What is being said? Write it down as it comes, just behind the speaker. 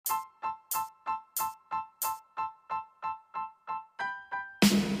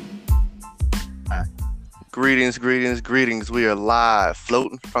Greetings, greetings, greetings. We are live,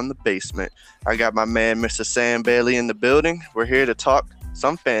 floating from the basement. I got my man, Mr. Sam Bailey, in the building. We're here to talk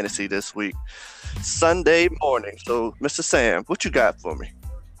some fantasy this week. Sunday morning. So, Mr. Sam, what you got for me?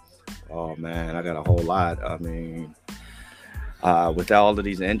 Oh man, I got a whole lot. With all of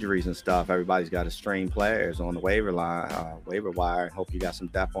these injuries and stuff, everybody's got to stream players on the waiver wire. Hope you got some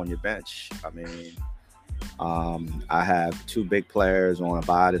depth on your bench. I have two big players on a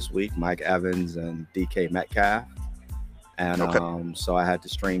bye this week, Mike Evans and DK Metcalf, and Okay. so I had to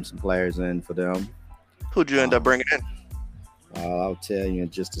stream some players in for them. Who'd you end up Um, bringing in? I'll tell you in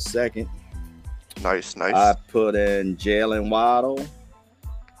just a second. Nice, I nice. put in Jalen Waddle,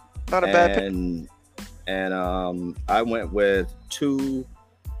 Not a bad pick. and I went with two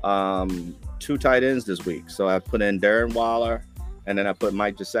tight ends this week. So I put in Darren Waller, and then I put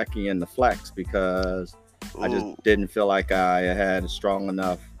Mike Gesicki in the flex because I just Ooh, didn't feel like I had strong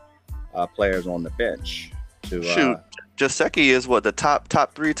enough players on the bench to. shoot. Jaceki is what, the top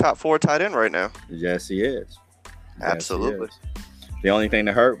three, top four tight end right now? Yes, he is. Yes, he Absolutely. is. The only thing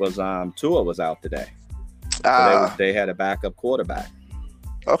that hurt was Tua was out today, so Ah, they had a backup quarterback.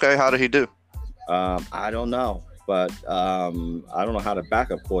 okay. How did he do? I don't know, but I don't know how the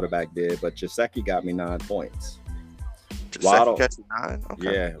backup quarterback did. But Gesicki got me 9 points. Jaceki Waddle, catching nine?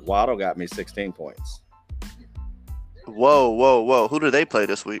 Okay. yeah, Waddle got me 16 points. Whoa, whoa, whoa. Who do they play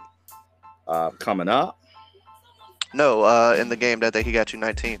this week? Coming up, No, in the game that he got you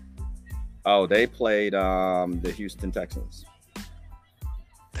 19. oh, they played the Houston Texans.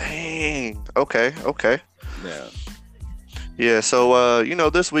 Dang. Okay, okay. Yeah. Yeah, so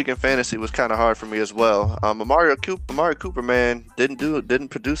this week in fantasy was kind of hard for me as well. Amari Cooper, man, didn't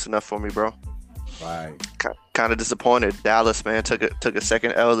produce enough for me, bro. Right. Kind of disappointed. Dallas, man, took a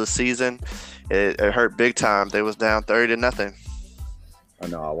second L of the season. It hurt big time. They was down 30-0. I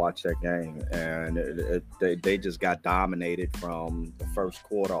know. I watched that game, and they just got dominated from the first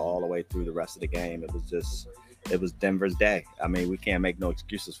quarter all the way through the rest of the game. It was Denver's day. I mean, we can't make no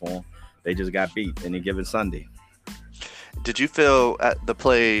excuses for them. They just got beat any given Sunday. Did you feel at the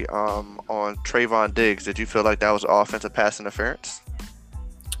play on Trayvon Diggs? Did you feel like that was offensive pass interference?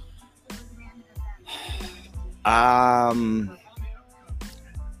 Um,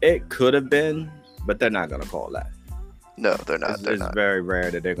 it could have been, but they're not going to call that. No, they're not. They're It's not. very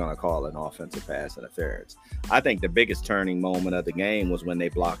rare that they're going to call an offensive pass interference. I think the biggest turning moment of the game was when they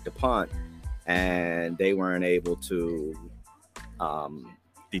blocked the punt and they weren't able to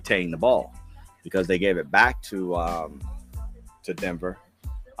detain the ball because they gave it back to Denver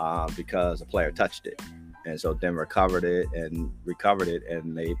because a player touched it. And so Denver covered it and recovered it,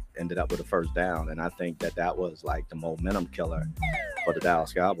 and they ended up with a first down. And I think that was like the momentum killer for the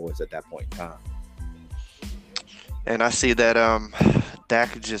Dallas Cowboys at that point in time. And I see that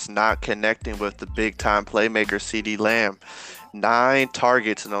Dak is just not connecting with the big time playmaker CD Lamb. 9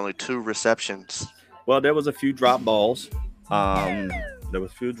 targets and only 2 receptions. Well, there was a few drop balls. Um, there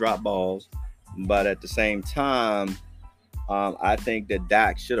was a few drop balls, but at the same time, I think that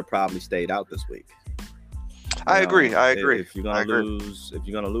Dak should have probably stayed out this week. You I agree. know, I agree. if you're I gonna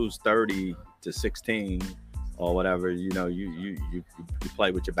agree. lose 30-16 or whatever, you play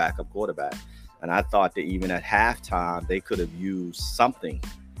with your backup quarterback. And I thought that even at halftime, they could have used something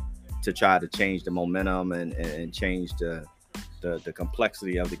to try to change the momentum and change the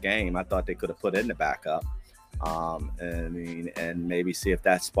complexity of the game. I thought they could have put in the backup. And maybe see if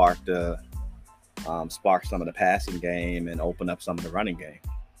that sparked some of the passing game and open up some of the running game.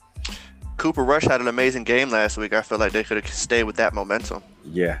 Cooper Rush had an amazing game last week. I feel like they could have stayed with that momentum.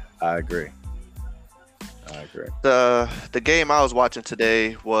 Yeah, I agree. I agree. The game I was watching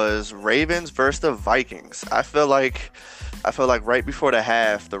today was Ravens versus the Vikings. I feel like right before the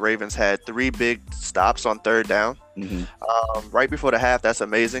half, the Ravens had 3 big stops on third down. Hmm. Right before the half, that's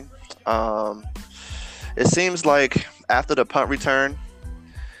amazing. It seems like after the punt return,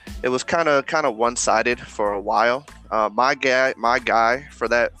 it was kind of one-sided for a while. My guy for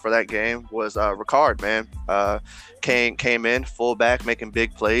that game was Ricard, man. Came in fullback making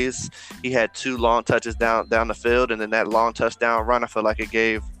big plays. He had 2 long touches down the field, and then that long touchdown run, I feel like it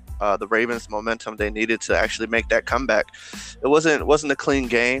gave the Ravens momentum they needed to actually make that comeback. It wasn't a clean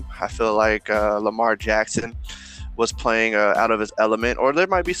game. I feel like Lamar Jackson was playing out of his element, or there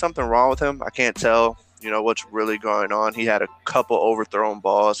might be something wrong with him. I can't tell. What's really going on. He had a couple overthrown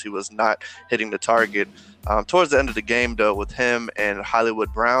balls. He was not hitting the target. Towards the end of the game, though, with him and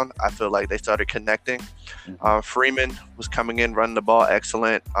Hollywood Brown, I feel like they started connecting. Hmm. Freeman was coming in, running the ball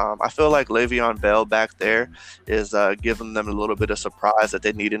excellent. I feel like Le'Veon Bell back there is giving them a little bit of surprise that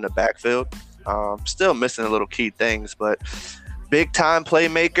they need in the backfield. Still missing a little key things, but Big time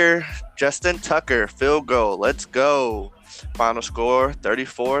playmaker, Justin Tucker, field goal. Let's go. Final score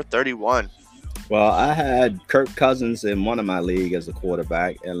 34-31. Well, I had Kirk Cousins in one of my league as a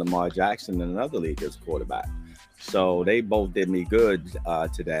quarterback and Lamar Jackson in another league as a quarterback. So they both did me good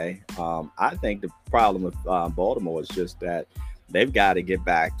today. I think the problem with Baltimore is just that they've got to get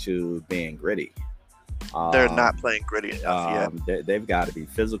back to being gritty. They're not playing gritty enough yet. They've got to be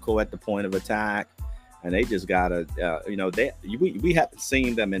physical at the point of attack, and they just got to, we haven't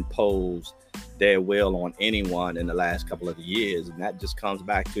seen them impose their will on anyone in the last couple of years, and that just comes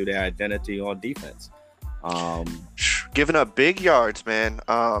back to their identity on defense. Giving up big yards, man.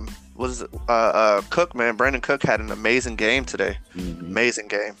 Cook, man? Brandon Cook had an amazing game today. Mm-hmm. Amazing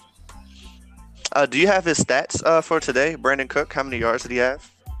game. Do you have his stats for today, Brandon Cook? How many yards did he have?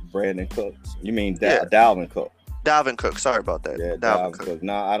 Brandon Cook. You mean Dalvin Cook? Dalvin Cook. Sorry about that. Yeah, Dalvin Cook.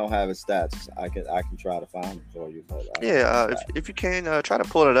 No, I don't have his stats. I can try to find them for you. But if you can try to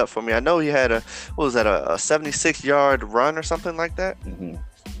pull it up for me. I know he had a 76-yard run or something like that. Mm-hmm.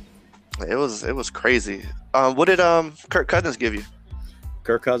 It was crazy. What did Kirk Cousins give you?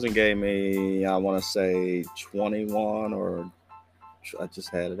 Kirk Cousins gave me, I want to say 21, or I just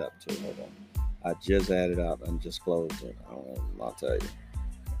had it up too. Hold on. I just added up and just closed it. I'll tell you.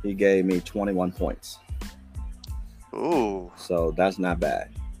 He gave me 21 points. Ooh. So that's not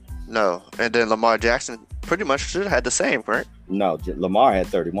bad. No. And then Lamar Jackson pretty much should have had the same, right? No, Lamar had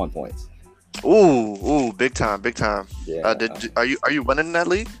 31 points. Ooh, big time. Yeah. Are you winning in that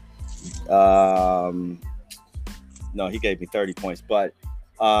league? No, he gave me 30 points, but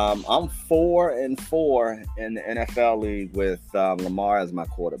I'm 4-4 in the NFL league with Lamar as my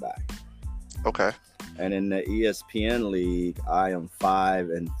quarterback. Okay. And in the ESPN league, I am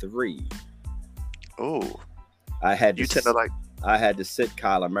 5-3. Ooh. I had to sit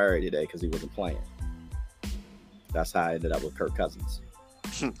Kyler Murray today because he wasn't playing. That's how I ended up with Kirk Cousins.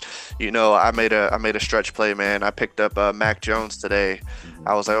 I made a stretch play, man. I picked up Mac Jones today. Mm-hmm.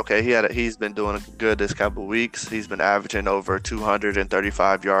 I was like, okay, he's been doing good this couple of weeks. He's been averaging over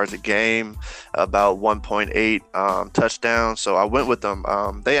 235 yards a game, about 1.8 touchdowns. So I went with them.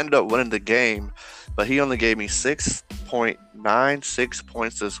 They ended up winning the game, but he only gave me 6.96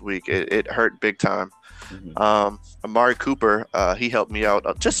 points this week. It hurt big time. Mm-hmm. Amari Cooper, he helped me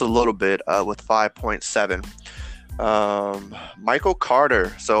out just a little bit with 5.7. Michael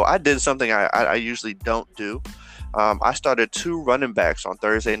Carter. So I did something I usually don't do. I started 2 running backs on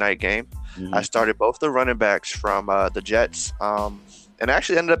Thursday night game. Mm-hmm. I started both the running backs from the Jets, and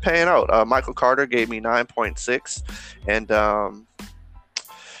actually ended up paying out. Michael Carter gave me 9.6, and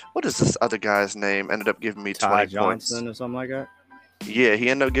what is this other guy's name? Ended up giving me 20 Johnson points. Or something like that. Yeah, he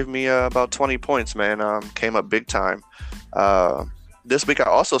ended up giving me about 20 points, man. Came up big time. This week I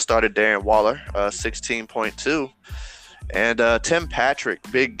also started Darren Waller, 16.2. And Tim Patrick,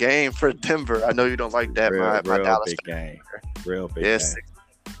 big game for Denver. I know you don't like that. My Dallas big game. Real big game.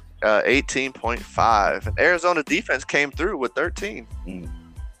 18.5. And Arizona defense came through with 13.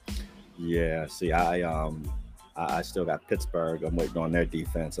 Yeah, see, I still got Pittsburgh. I'm waiting on their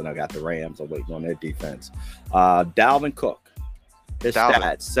defense. And I got the Rams. I'm waiting on their defense. Dalvin Cook. His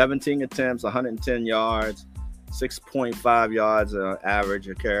stats, 17 attempts, 110 yards, 6.5 yards average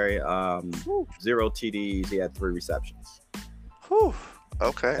a carry, 0 TDs. He had 3 receptions. Whew.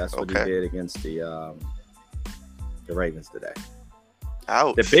 Okay. That's what he did against the Ravens today.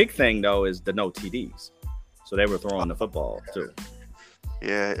 Ouch. The big thing, though, is the no TDs. So they were throwing the football, too.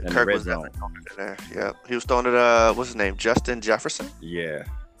 Yeah, Kirk was definitely throwing it in there. Yeah, he was throwing it, what's his name, Justin Jefferson? Yeah.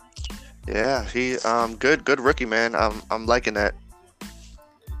 Yeah, he good rookie, man. I'm liking that.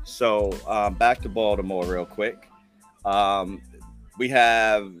 So back to Baltimore real quick. We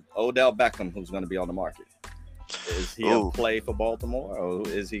have Odell Beckham, who's going to be on the market. Is he a play for Baltimore, or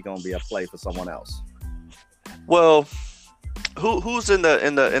is he going to be a play for someone else? Well, who's in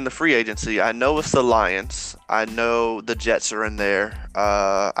the free agency? I know it's the Lions. I know the Jets are in there.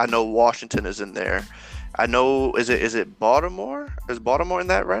 I know Washington is in there. I know is it Baltimore? Is Baltimore in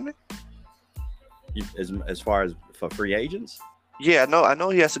that running? As far as for free agents? Yeah, I know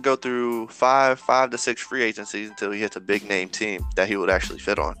he has to go through five to 6 free agencies until he hits a big name team that he would actually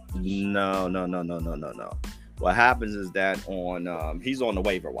fit on. No. What happens is that he's on the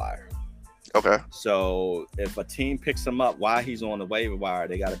waiver wire. Okay. So if a team picks him up while he's on the waiver wire,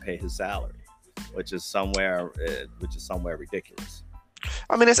 they got to pay his salary, which is somewhere ridiculous.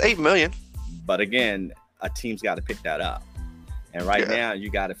 I mean, it's $8 million. But again, a team's got to pick that up, and now you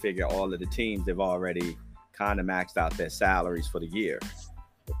got to figure all of the teams they've already kind of maxed out their salaries for the year.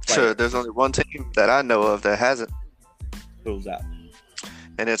 Sure, there's only one team that I know of that hasn't. Who's that?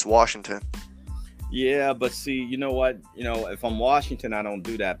 And it's Washington. Yeah, but see, you know what? If I'm Washington, I don't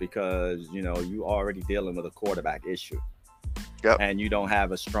do that because you already dealing with a quarterback issue, Yep. and you don't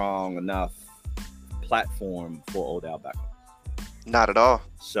have a strong enough platform for Odell Beckham. Not at all.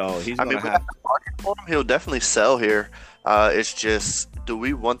 So he's I mean, gonna we got have. the market for him. He'll definitely sell here. It's just, do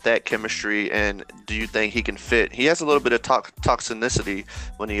we want that chemistry, and do you think he can fit? He has a little bit of toxicity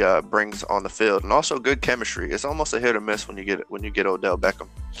when he brings on the field, and also good chemistry. It's almost a hit or miss when you get Odell Beckham.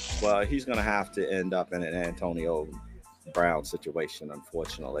 Well, he's gonna have to end up in an Antonio Brown situation,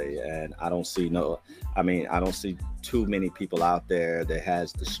 unfortunately. And I don't see no. I mean, I don't see too many people out there that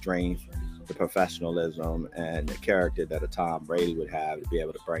has the strength, the professionalism, and the character that a Tom Brady would have to be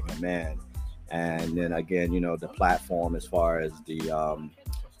able to bring him in. And then again, the platform as far as the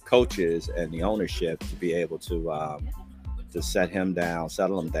coaches and the ownership to be able to set him down,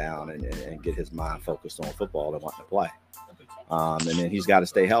 settle him down, and get his mind focused on football and wanting to play. And then he's got to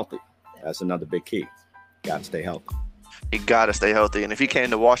stay healthy. That's another big key. Got to stay healthy. He got to stay healthy, and if he came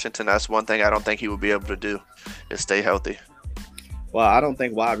to Washington, that's one thing I don't think he would be able to do, is stay healthy. Well, I don't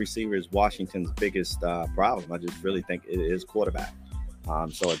think wide receiver is Washington's biggest problem. I just really think it is quarterback.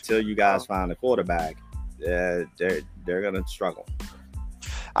 So until you guys find a quarterback, they're gonna struggle.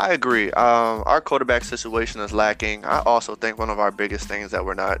 I agree. Our quarterback situation is lacking. I also think one of our biggest things that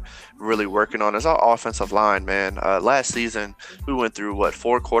we're not really working on is our offensive line, man. Last season, we went through, what,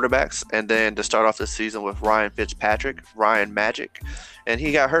 4 quarterbacks? And then to start off the season with Ryan Fitzpatrick, Ryan Magic. And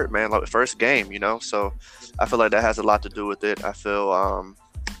he got hurt, man, like the first game. So I feel like that has a lot to do with it. I feel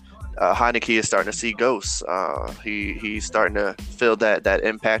Heineke is starting to see ghosts. He's starting to feel that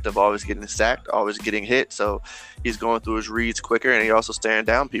impact of always getting sacked, always getting hit. So he's going through his reads quicker, and he's also staring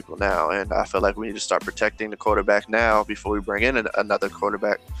down people now. And I feel like we need to start protecting the quarterback now before we bring in another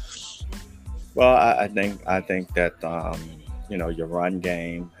quarterback. Well, I think that your run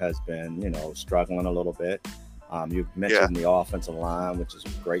game has been struggling a little bit. You've Yeah, mentioned the offensive line, which is a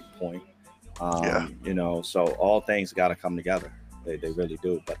great point. yeah. So all things got to come together. They really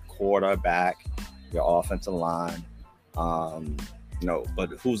do. But quarterback, your offensive line, but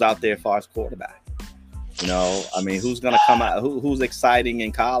who's out there as far as quarterback? I mean, who's going to come out? Who's exciting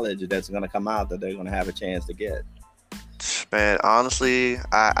in college that's going to come out that they're going to have a chance to get? Man, honestly,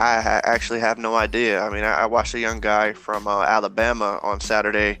 actually have no idea. I mean, I watched a young guy from Alabama on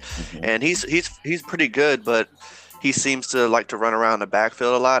Saturday, Hmm. and he's pretty good, but he seems to like to run around the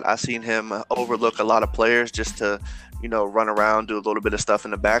backfield a lot. I've seen him overlook a lot of players just to, run around, do a little bit of stuff in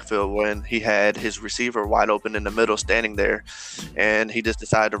the backfield when he had his receiver wide open in the middle standing there. And he just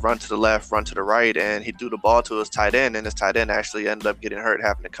decided to run to the left, run to the right, and he threw the ball to his tight end, and his tight end actually ended up getting hurt,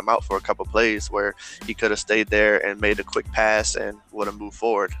 having to come out for a couple plays where he could have stayed there and made a quick pass and would have moved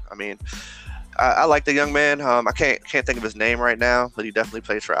forward. I mean, I like the young man. I can't think of his name right now, but he definitely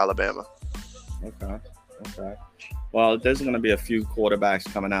plays for Alabama. Okay. Okay. Well, there's going to be a few quarterbacks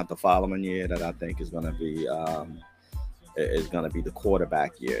coming out the following year that I think is going to be the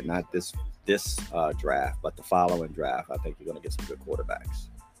quarterback year, not this draft, but the following draft. I think you're going to get some good quarterbacks.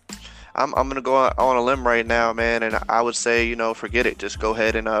 I'm gonna go on a limb right now, man, and I would say, forget it. Just go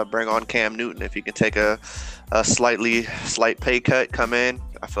ahead and bring on Cam Newton if he can take a slight pay cut, come in.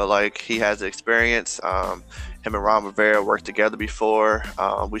 I feel like he has the experience. Him and Ron Rivera worked together before.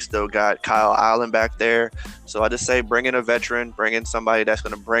 We still got Kyle Allen back there, so I just say bring in a veteran, bring in somebody that's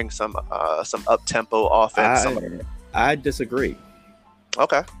gonna bring some up tempo offense. I I disagree.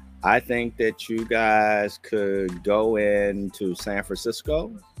 Okay, I think that you guys could go into San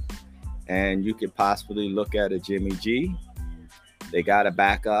Francisco and you could possibly look at a Jimmy G. They got a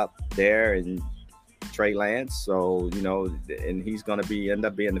backup there and Trey Lance, so and he's going to end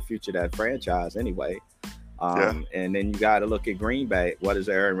up being the future of that franchise anyway. yeah. And then you got to look at Green Bay. What is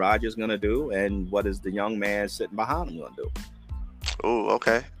Aaron Rodgers going to do, and what is the young man sitting behind him going to do? Oh,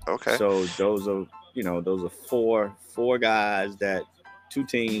 okay, okay. So those are four guys, that 2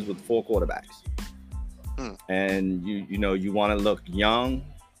 teams with 4 quarterbacks, Hmm. and you want to look young,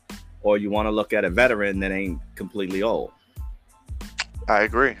 or you want to look at a veteran that ain't completely old. I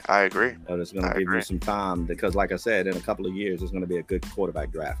agree. I agree. So it's going to I give you agree. some time because, like I said, in a couple of years, there's going to be a good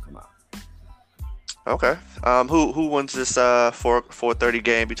quarterback draft come out. Okay. Who wins this 4:30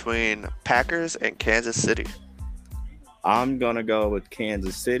 game between Packers and Kansas City? I'm gonna go with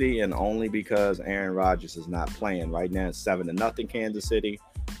Kansas City, and only because Aaron Rodgers is not playing right now. It's 7-0 Kansas City,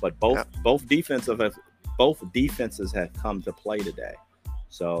 but both Yep. defenses have come to play today,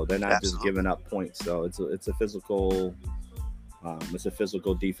 so they're not just Absolutely. giving up points. So it's a physical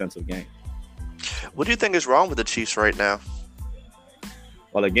defensive game. What do you think is wrong with the Chiefs right now?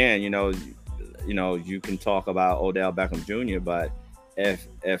 Well, again, you can talk about Odell Beckham Jr., but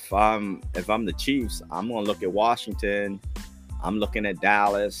if I'm the Chiefs, I'm gonna look at Washington. I'm looking at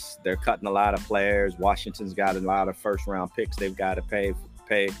Dallas. They're cutting a lot of players. Washington's got a lot of first round picks they've got to pay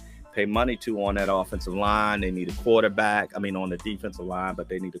pay money to on that offensive line. They need a quarterback. I mean, on the defensive line, but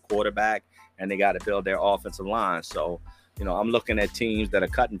they need a quarterback, and they got to build their offensive line. So, I'm looking at teams that are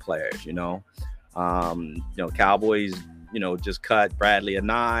cutting players. Cowboys, just cut Bradley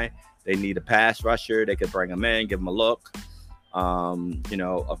Anae. They need a pass rusher. They could bring him in, give him a look.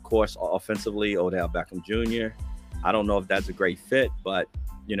 Of course, offensively, Odell Beckham Jr. I don't know if that's a great fit, but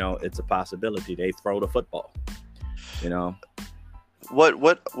it's a possibility. They throw the football.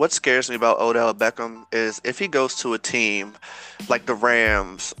 What scares me about Odell Beckham is if he goes to a team like the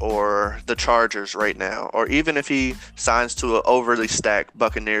Rams or the Chargers right now, or even if he signs to an overly stacked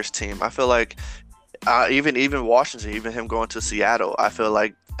Buccaneers team. I feel like even Washington, even him going to Seattle, I feel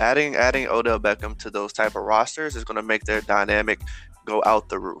like adding Odell Beckham to those type of rosters is going to make their dynamic go out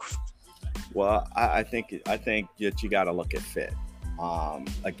the roof. Well, I think that you got to look at fit.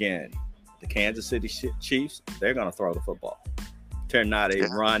 Again, the Kansas City Chiefs, they're going to throw the football. They're not a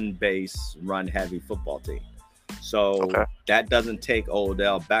run-based, run-heavy football team. So that doesn't take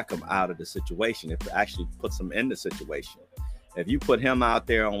Odell Beckham out of the situation. It actually puts him in the situation. If you put him out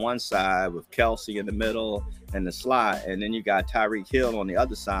there on one side with Kelsey in the middle and the slot, and then you got Tyreek Hill on the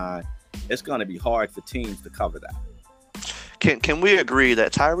other side, it's going to be hard for teams to cover that. Can we agree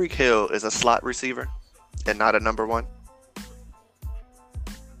that Tyreek Hill is a slot receiver and not a number one?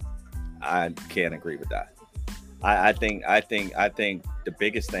 I can't agree with that. I think the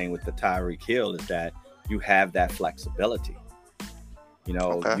biggest thing with the Tyreek Hill is that you have that flexibility.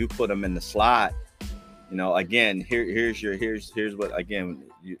 You put him in the slot. Again, here's what, again,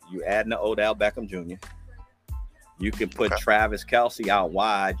 you add an Odell Beckham Jr. You can put Travis Kelsey out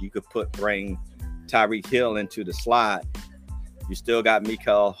wide. You could bring Tyreek Hill into the slot. You still got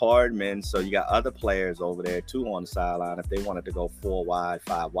Mecole Hardman, so you got other players over there too on the sideline if they wanted to go 4 wide,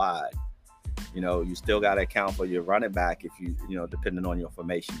 5 wide. You still got to account for your running back if depending on your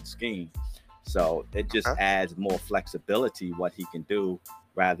formation scheme. So it just adds more flexibility what he can do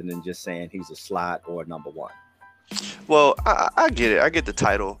rather than just saying he's a slot or number one. Well, I get it. I get the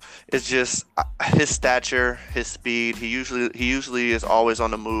title. It's just his stature, his speed. He usually is always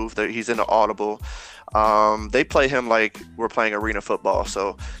on the move. He's in the audible. They play him like we're playing arena football.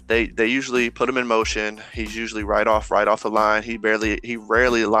 So they usually put him in motion. He's usually right off the line. He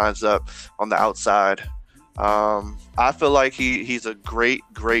rarely lines up on the outside. I feel like he's a great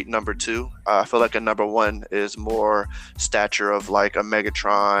number two. I feel like a number one is more stature of like a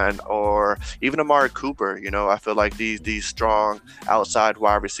Megatron or even Amari Cooper. I feel like these strong outside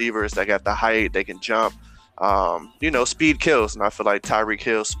wide receivers that got the height, they can jump. Speed kills, and I feel like Tyreek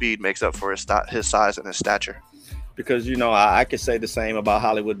Hill's speed makes up for his size and his stature. Because I could say the same about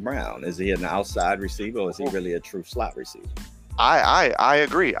Hollywood Brown. Is he an outside receiver, or is he really a true slot receiver? I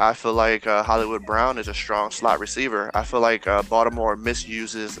agree. I feel like Hollywood Brown is a strong slot receiver. I feel like Baltimore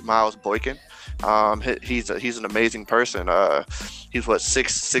misuses Miles Boykin. He's an amazing person. He's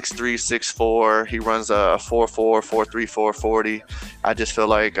 6'3", 6'4". He runs a 4.4, 4.3, 4.40. I just feel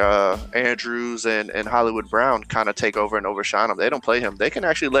like Andrews and Hollywood Brown kind of take over and overshine him. They don't play him. They can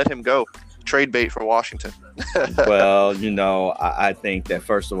actually let him go. Trade bait for Washington. Well, I think that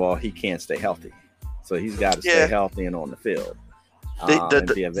first of all, he can't stay healthy. So he's got to stay healthy and on the field. He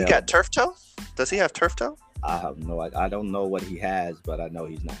got turf toe? Does he have turf toe? I don't know what he has, but I know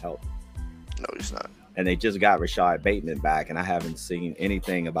he's not healthy. No, he's not. And they just got Rashad Bateman back, and I haven't seen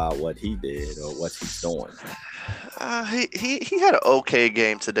anything about what he did or what he's doing. He had an okay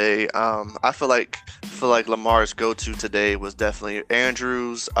game today. I feel like Lamar's go-to today was definitely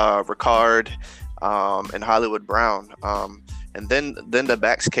Andrews, Ricard, and Hollywood Brown. And then the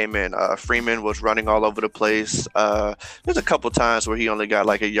backs came in. Freeman was running all over the place. There's a couple times where he only got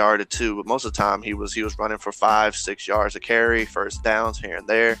like a yard or two, but most of the time he was running for 5-6 yards a carry, first downs here and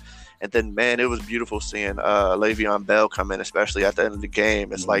there. And then, man, it was beautiful seeing Le'Veon Bell come in, especially at the end of the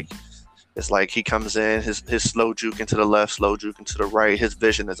game. It's like he comes in, his slow juking to the left, slow juking to the right. His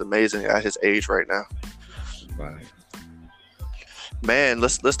vision is amazing at his age right now. Right. Man,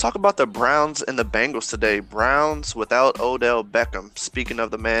 let's talk about the Browns and the Bengals today. Browns without Odell Beckham. Speaking of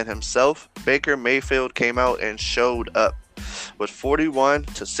the man himself, Baker Mayfield came out and showed up with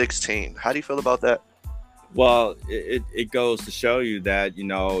 41-16. How do you feel about that? Well, it goes to show you that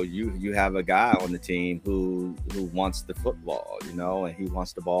you have a guy on the team who wants the football, and he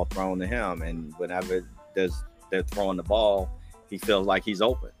wants the ball thrown to him, and whenever they're throwing the ball, he feels like he's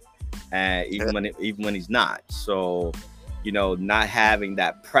open, and even when he's not. So, not having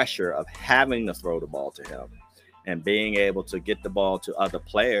that pressure of having to throw the ball to him and being able to get the ball to other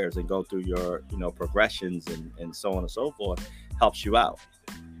players and go through your, progressions and so on and so forth helps you out.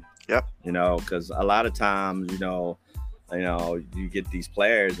 Yep. Because a lot of times, you get these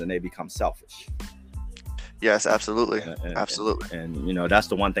players and they become selfish. Yes, absolutely. And, Absolutely. And that's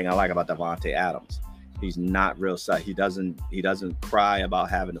the one thing I like about Davante Adams. He's not real. He doesn't cry about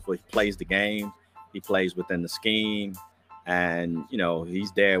having to. He plays the game. He plays within the scheme, and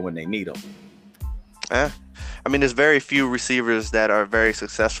he's there when they need him. Yeah. I mean, there's very few receivers that are very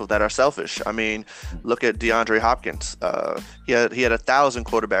successful that are selfish. I mean, look at DeAndre Hopkins. He had 1,000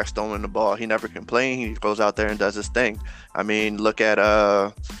 quarterbacks throwing the ball. He never complained. He goes out there and does his thing. I mean, look at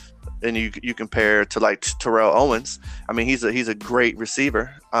and you compare to like Terrell Owens. I mean, he's a great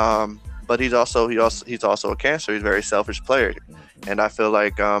receiver. But he's also a cancer. He's a very selfish player, and I feel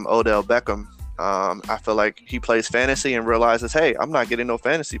like Odell Beckham. I feel like he plays fantasy and realizes, hey, I'm not getting no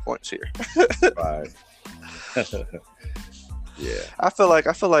fantasy points here. Right. Yeah. I feel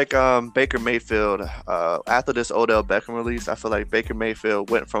like Baker Mayfield after this Odell Beckham release, I feel like Baker Mayfield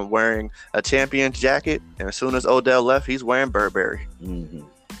went from wearing a Champions jacket, and as soon as Odell left, he's wearing Burberry. Mm-hmm.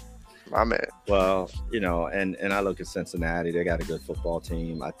 My man. Well, and I look at Cincinnati. They got a good football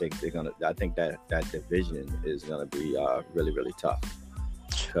team. I think that division is gonna be really, really tough.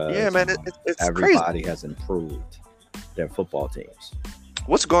 Yeah, man, it's everybody crazy. has improved their football teams.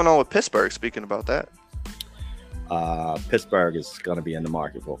 What's going on with Pittsburgh? Speaking about that, Pittsburgh is gonna be in the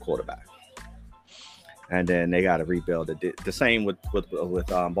market for a quarterback, and then they got to rebuild it. The same with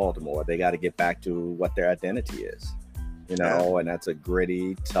Baltimore. They got to get back to what their identity is. And that's a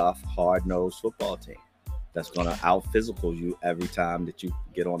gritty, tough, hard-nosed football team that's going to out-physical you every time that you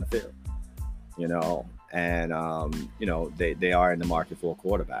get on the field. And they are in the market for a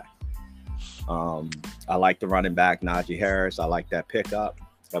quarterback. I like the running back Najee Harris. I like that pickup.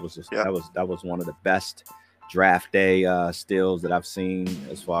 That was one of the best draft day steals that I've seen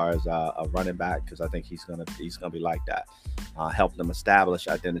as far as a running back, because I think he's gonna be like that. Help them establish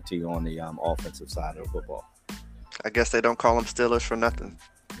identity on the offensive side of the football. I guess they don't call them Steelers for nothing.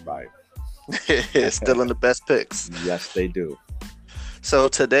 Right. Stealing the best picks. Yes, they do. So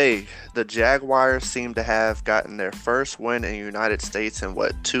today, the Jaguars seem to have gotten their first win in the United States in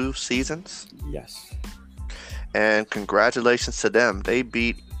 2 seasons? Yes. And congratulations to them. They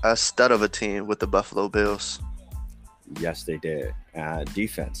beat a stud of a team with the Buffalo Bills. Yes, they did.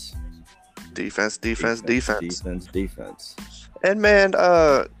 Defense. Defense. And man,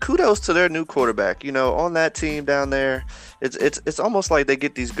 kudos to their new quarterback. On that team down there, it's almost like they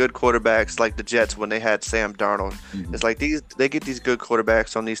get these good quarterbacks, like the Jets when they had Sam Darnold. Mm-hmm. It's like they get these good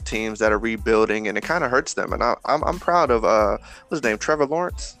quarterbacks on these teams that are rebuilding, and it kind of hurts them. And I'm proud of what's his name, Trevor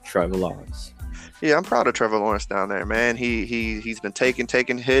Lawrence. Trevor Lawrence. Yeah, I'm proud of Trevor Lawrence down there, man. He's been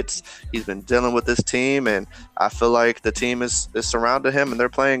taking hits. He's been dealing with this team, and I feel like the team is surrounded him, and they're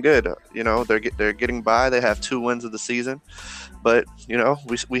playing good. They're getting by. They have 2 wins of the season, but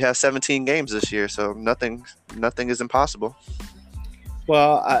we have 17 games this year, so nothing is impossible.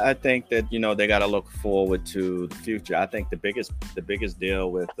 Well, I think that they got to look forward to the future. I think the biggest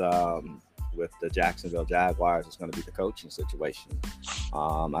deal with the Jacksonville Jaguars is going to be the coaching situation.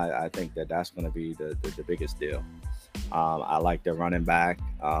 I think that's going to be the biggest deal. I like their running back.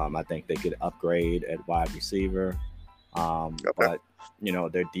 I think they could upgrade at wide receiver. But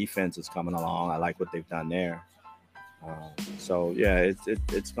their defense is coming along. I like what they've done there. So yeah,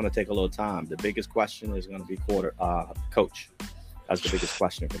 it's going to take a little time. The biggest question is going to be coach. That's the biggest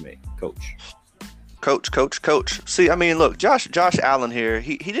question for me. Coach. See, I mean, look, Josh Allen here,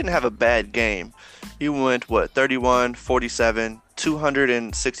 he didn't have a bad game. He went, 31, 47,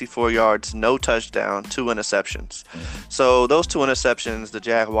 264 yards, no touchdown, 2 interceptions. Mm-hmm. So those 2 interceptions, the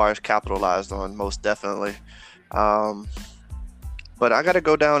Jaguars capitalized on most definitely. But I got to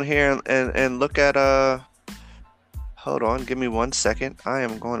go down here and look at, hold on, give me 1 second. I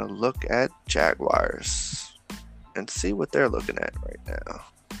am going to look at Jaguars and see what they're looking at right now.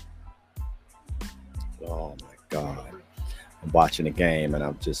 Oh my God! I'm watching the game, and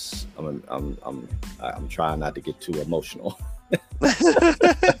I'm trying not to get too emotional because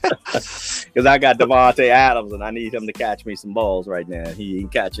I got Davante Adams, and I need him to catch me some balls right now. He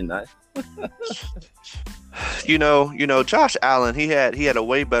ain't catching that. Josh Allen, he had a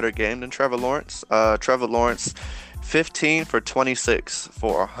way better game than Trevor Lawrence. Trevor Lawrence, 15 for 26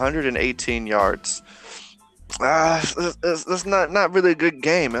 for 118 yards. That's not really a good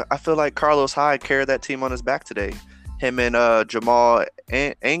game. I feel like Carlos Hyde carried that team on his back today. Him and Jamal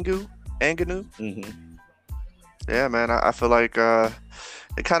Anganu. Mm-hmm. Yeah, man. I feel like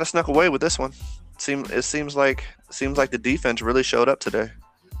they kind of snuck away with this one. It seems like the defense really showed up today.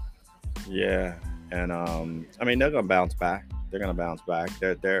 Yeah, And I mean, they're gonna bounce back. They're gonna bounce back.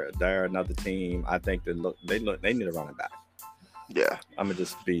 They're another team. I think they need a running back. Yeah. I'm gonna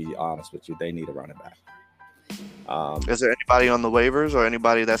just be honest with you. They need a running back. Um, Is there anybody on the waivers or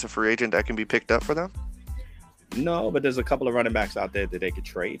anybody that's a free agent that can be picked up for them? no, but there's a couple of running backs out there that they could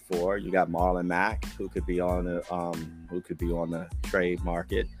trade for. You got Marlon Mack, who could be on the trade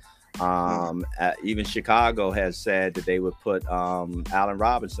market. Mm. Even Chicago has said that they would put Allen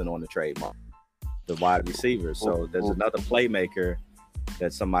Robinson on the trade market, the wide receiver. So there's another playmaker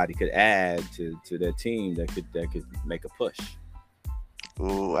that somebody could add to their team that could make a push.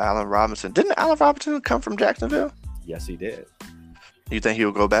 Ooh, Allen Robinson. Didn't Allen Robinson come from Jacksonville? Yes, he did. You think he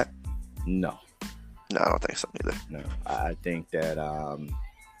will go back? No, No, I don't think so either. no. I think that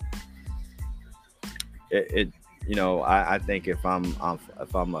it I think if I'm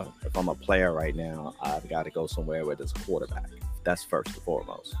a player right now, I've got to go somewhere where there's a quarterback. That's first and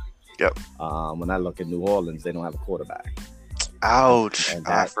foremost. Yep. When I look at New Orleans, they don't have a quarterback. Ouch. And I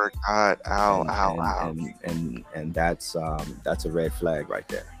that forgot. Ow, and ow, and ow. and that's a red flag right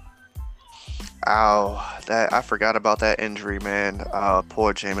there. Ow. I forgot about that injury, man.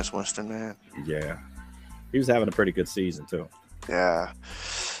 Poor Jameis Winston, man. Yeah, he was having a pretty good season too. Yeah.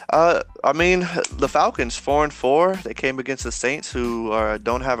 I mean, the Falcons 4-4. They came against the Saints, who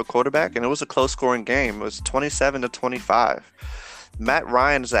don't have a quarterback, and it was a close-scoring game. It was 27-25. Matt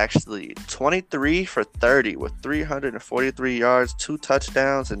Ryan is actually 23 for 30 with 343 yards, 2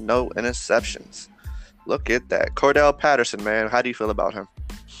 touchdowns, and no interceptions. Look at that. Cordell Patterson, man. How do you feel about him?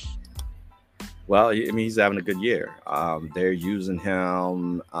 Well, I mean, he's having a good year. They're using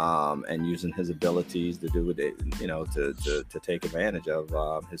him and using his abilities to do what they, to take advantage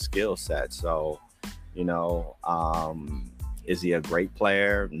of his skill set. So, is he a great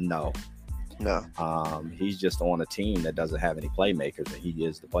player? No. No. He's just on a team that doesn't have any playmakers, and he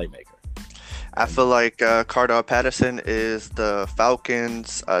is the playmaker. I feel like Cordell Patterson is the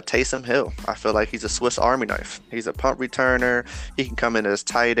Falcons' Taysom Hill. I feel like he's a Swiss Army knife. He's a punt returner. He can come in as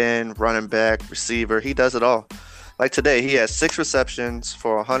tight end, running back, receiver. He does it all. Like today, he has 6 receptions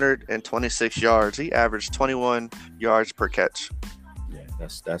for 126 yards. He averaged 21 yards per catch. Yeah,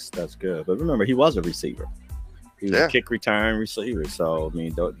 that's good. But remember, he was a receiver. He was a kick return receiver. So I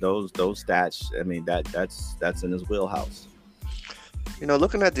mean, those stats. I mean, that's in his wheelhouse.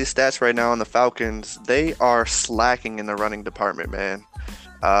 Looking at these stats right now on the Falcons, they are slacking in the running department, man.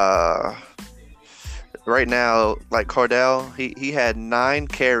 Right now, like Cordell, he had 9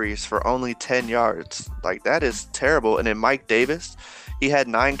 carries for only 10 yards. Like, that is terrible. And then Mike Davis, he had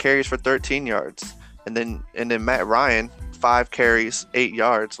 9 carries for 13 yards. And then Matt Ryan, 5 carries, 8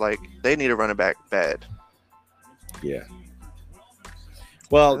 yards. Like, they need a running back bad. Yeah.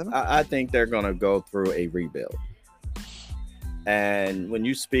 Well, I think they're going to go through a rebuild. And when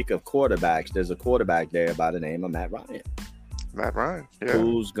you speak of quarterbacks, there's a quarterback there by the name of Matt Ryan. Matt Ryan, yeah.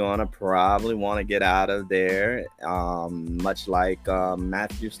 Who's going to probably want to get out of there, much like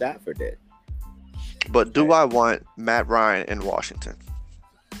Matthew Stafford did. But do I want Matt Ryan in Washington?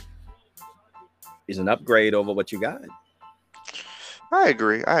 He's an upgrade over what you got. I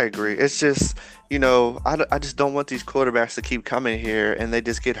agree. It's just, I just don't want these quarterbacks to keep coming here and they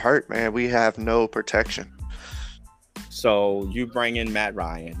just get hurt, man. We have no protection. So you bring in Matt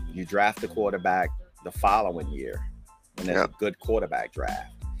Ryan, you draft the quarterback the following year, and there's a good quarterback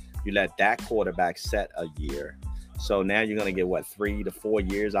draft. You let that quarterback set a year. So now you're going to get, 3 to 4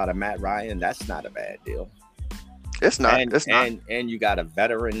 years out of Matt Ryan? That's not a bad deal. It's not. And you got a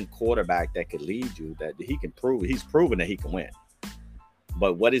veteran quarterback that could lead you, that he can prove. He's proven that he can win.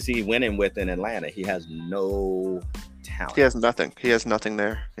 But what is he winning with in Atlanta? He has no talent. He has nothing. He has nothing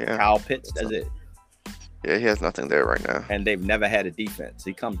there. Yeah. Kyle Pitts does it. Yeah, he has nothing there right now. And they've never had a defense.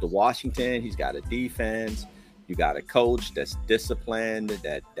 He comes to Washington. He's got a defense. You got a coach that's disciplined,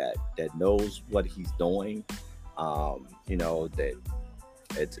 that knows what he's doing. That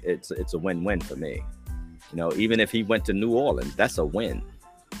it's a win-win for me. Even if he went to New Orleans, that's a win.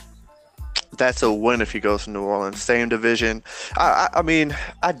 That's a win if he goes to New Orleans. Same division. I mean,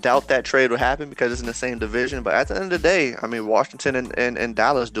 I doubt that trade will happen because it's in the same division. But at the end of the day, I mean, Washington and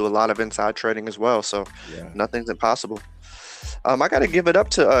Dallas do a lot of inside trading as well. So nothing's impossible. I got to give it up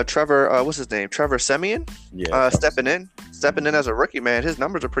to Trevor. What's his name? Trevor Siemian. Yeah. Stepping in as a rookie, man. His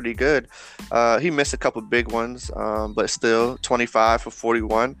numbers are pretty good. He missed a couple big ones, but still 25 for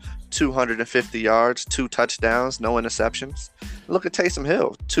 41, 250 yards, 2 touchdowns, no interceptions. Look at Taysom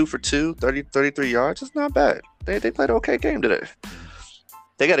Hill, 2 for 2, 33 yards. It's not bad. They played an okay game today.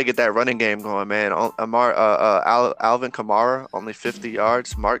 They got to get that running game going, man. Alvin Kamara, only 50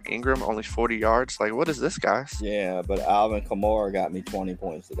 yards. Mark Ingram, only 40 yards. Like, what is this, guys? Yeah, but Alvin Kamara got me 20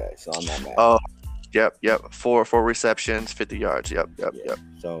 points today, so I'm not mad. Oh, Yep. Four receptions, 50 yards. Yep. Yeah.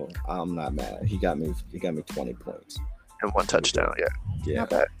 So I'm not mad. He got me 20 points. And one touchdown. Yeah. Yeah. Not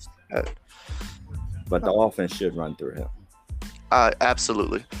bad. But the offense should run through him.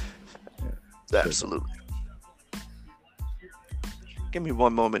 Absolutely. Yeah. Absolutely. Give me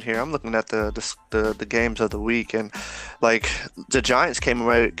one moment here. I'm looking at the games of the week, and like the Giants came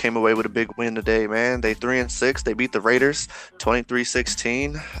away with a big win today, man. They 3-6. They beat the Raiders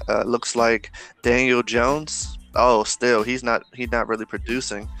 23-16. Looks like Daniel Jones. Oh, still he's not really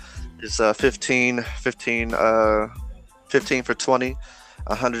producing. It's 15 for 20,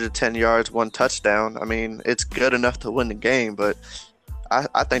 110 yards, one touchdown. I mean, it's good enough to win the game, but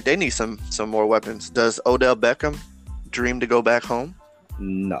I think they need some more weapons. Does Odell Beckham dream to go back home?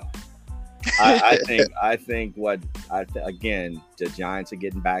 No. I think again, the Giants are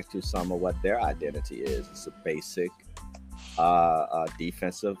getting back to some of what their identity is. It's a basic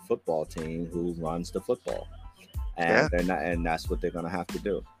defensive football team who runs the football, and they're not, and that's what they're going to have to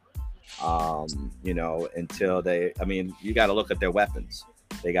do. Until they, I mean, you got to look at their weapons.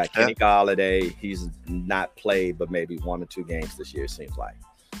 They got Kenny Galladay. He's not played, but maybe 1 or 2 games this year, it seems like.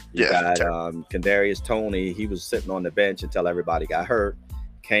 You got Kadarius Toney. He was sitting on the bench until everybody got hurt.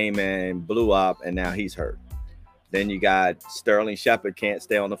 Came in, blew up, and now he's hurt. Then you got Sterling Shepard, can't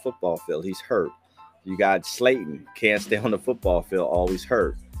stay on the football field. He's hurt. You got Slayton, can't stay on the football field, always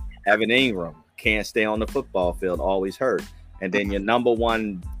hurt. Evan Ingram can't stay on the football field, always hurt. And then your number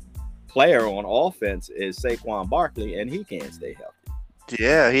one player on offense is Saquon Barkley, and he can't stay healthy.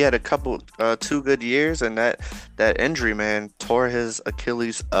 Yeah, he had a couple 2 good years, and that injury, man, tore his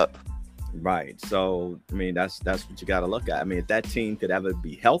Achilles up. Right. So, I mean, that's what you got to look at. I mean, if that team could ever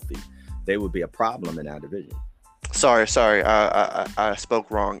be healthy, they would be a problem in our division. Sorry. I spoke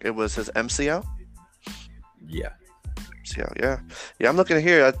wrong. It was his MCL? Yeah. MCL, yeah. I'm looking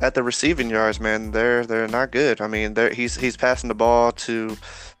here at the receiving yards, man. They're not good. I mean, he's passing the ball to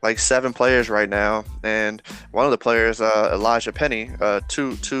like 7 players right now, and one of the players, Elijah Penny,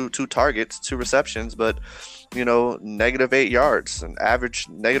 2 targets, 2 receptions, but -8 yards, an average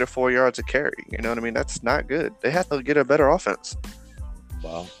 -4 yards a carry. You know what I mean? That's not good. They have to get a better offense.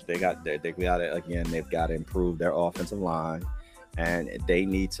 Well, they got it again. They've got to improve their offensive line, and they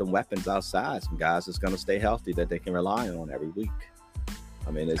need some weapons outside, some guys that's going to stay healthy that they can rely on every week.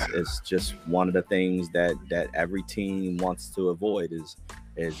 I mean, it's just one of the things that every team wants to avoid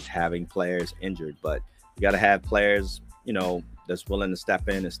is having players injured. But you got to have players, that's willing to step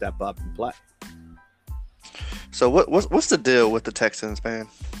in and step up and play. So what's the deal with the Texans, man?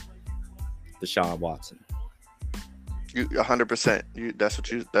 Deshaun Watson. You 100%. That's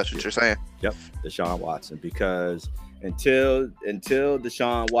what you're saying. Yep, Deshaun Watson. Because until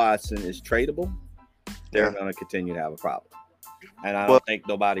Deshaun Watson is tradable, they're going to continue to have a problem. And I don't think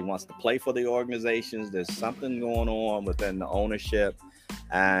nobody wants to play for the organizations. There's something going on within the ownership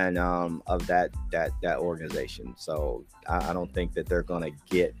and of that organization. So I don't think that they're going to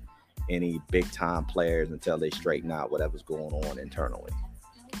get any big time players until they straighten out whatever's going on internally.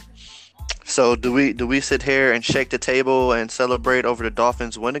 So do we sit here and shake the table and celebrate over the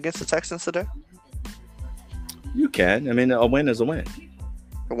Dolphins' win against the Texans today? You can. I mean, a win is a win.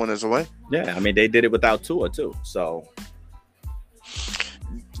 A win is a win. Yeah, I mean, they did it without Tua too. So,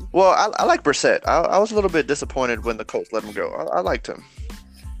 well, I like Brissett. I was a little bit disappointed when the Colts let him go. I liked him.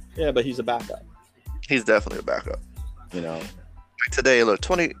 Yeah, but he's a backup. He's definitely a backup. Today, look,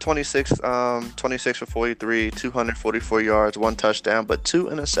 26 for 43, 244 yards, 1 touchdown, but 2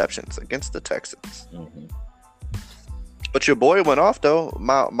 interceptions against the Texans. Mm-hmm. But your boy went off, though,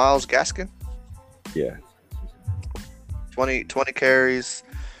 Myles Gaskin. Yeah. 20 carries,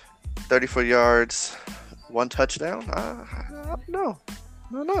 34 yards, 1 touchdown. I don't know.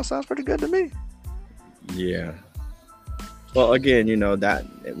 Sounds pretty good to me. Yeah. Well, again, that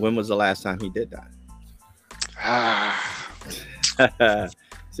when was the last time he did that?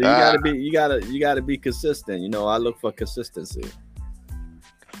 So you gotta be consistent. I look for consistency.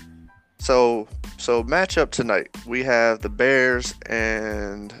 So matchup tonight, we have the Bears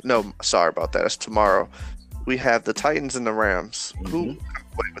and sorry about that. It's tomorrow. We have the Titans and the Rams. Mm-hmm. Who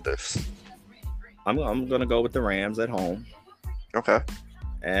play with this? I'm gonna go with the Rams at home. Okay.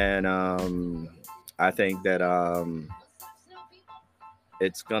 And I think that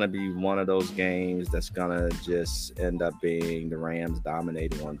it's going to be one of those games that's going to just end up being the Rams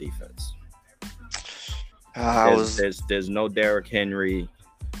dominating on defense. There's no Derrick Henry,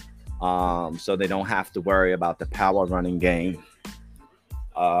 so they don't have to worry about the power running game.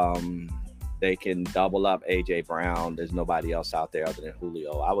 They can double up A.J. Brown. There's nobody else out there other than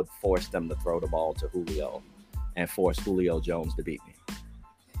Julio. I would force them to throw the ball to Julio and force Julio Jones to beat me.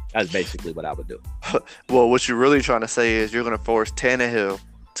 That's basically what I would do. Well, what you're really trying to say is you're going to force Tannehill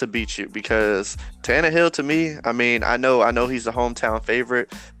to beat you because Tannehill, to me, I mean, I know he's the hometown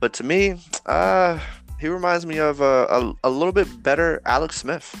favorite, but to me, he reminds me of a little bit better Alex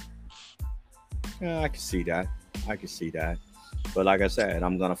Smith. Yeah, I can see that. I can see that. But like I said,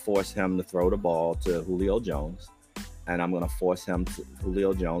 I'm gonna force him to throw the ball to Julio Jones, and I'm gonna force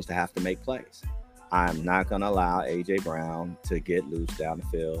Julio Jones to have to make plays. I'm not gonna allow AJ Brown to get loose down the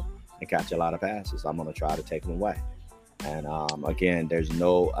field and catch a lot of passes. I'm gonna try to take him away. And again, there's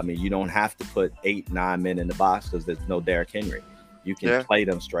no. I mean, you don't have to put 8, 9 men in the box because there's no Derrick Henry. You can Yeah. play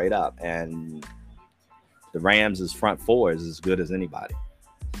them straight up, and the Rams' front four is as good as anybody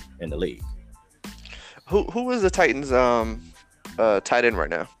in the league. Who is the Titans tight end right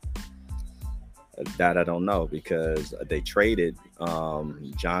now? That I don't know because they traded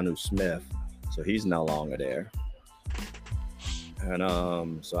Jonnu Smith, so he's no longer there.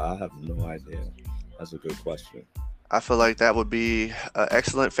 And so I have no idea. That's a good question. I feel like that would be an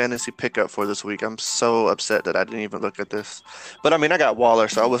excellent fantasy pickup for this week. I'm so upset that I didn't even look at this. But I mean, I got Waller,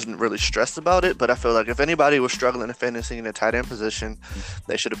 so I wasn't really stressed about it. But I feel like if anybody was struggling in fantasy in the tight end position,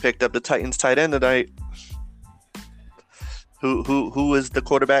 they should have picked up the Titans tight end tonight. Who is the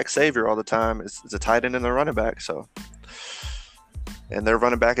quarterback savior all the time? Is a tight end and a running back. So, and their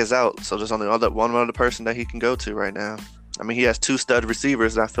running back is out. So there's only one other person that he can go to right now. I mean, he has two stud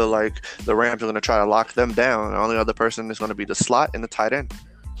receivers, and I feel like the Rams are going to try to lock them down. The only other person is going to be the slot and the tight end.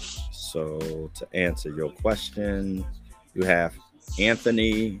 So to answer your question, you have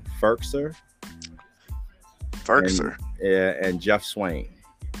Anthony Ferkser and Jeff Swain,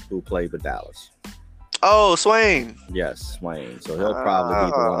 who played with Dallas. Oh, Swain. Yes, Swain. So he'll probably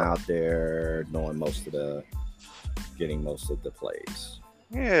be the one out there getting most of the plays.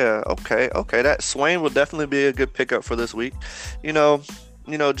 Yeah, okay. That Swain will definitely be a good pickup for this week. You know,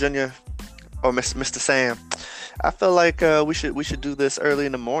 Junior or Mr. Sam. I feel like we should do this early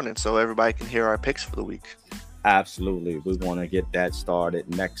in the morning so everybody can hear our picks for the week. Absolutely, we want to get that started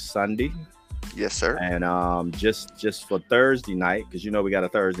next Sunday. Yes, sir. And just for Thursday night, because we got a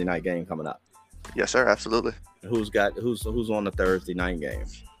Thursday night game coming up. Yes, sir. Absolutely. Who's on the Thursday night game?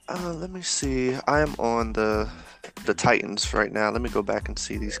 Let me see. I am on the Titans right now. Let me go back and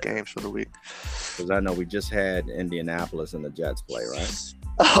see these games for the week. Because I know we just had Indianapolis and the Jets play, right?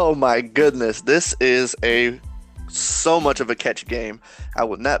 Oh my goodness, this is so much of a catch game. I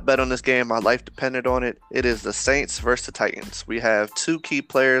would not bet on this game. My life depended on it. It is the Saints versus the Titans. We have two key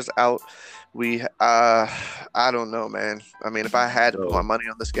players out. I don't know, man. I mean, if I had to put my money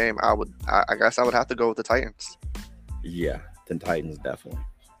on this game, I guess I would have to go with the Titans. Yeah, the Titans definitely.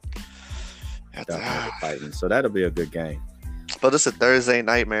 Definitely the Titans. So that'll be a good game. But it's a Thursday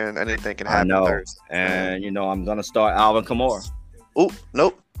night, man. Anything can happen. I know. Thursday. And I'm gonna start Alvin Kamara. Oh,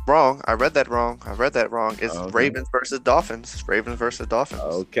 nope. Wrong. I read that wrong. It's Okay. Ravens versus Dolphins.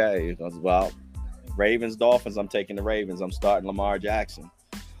 Okay. Well, Ravens, Dolphins. I'm taking the Ravens. I'm starting Lamar Jackson.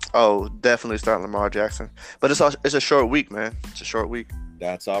 Oh, definitely starting Lamar Jackson. But it's a short week, man. It's a short week.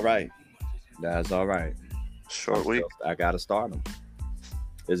 That's all right. Short week. I gotta start him.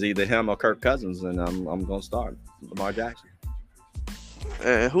 It's either him or Kirk Cousins, and I'm gonna start Lamar Jackson.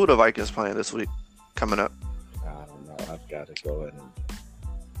 And who are the Vikings playing this week coming up? I don't know. I've got to go ahead and.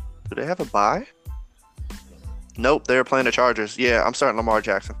 Do they have a bye? Nope, they're playing the Chargers. Yeah, I'm starting Lamar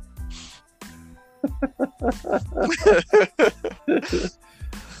Jackson.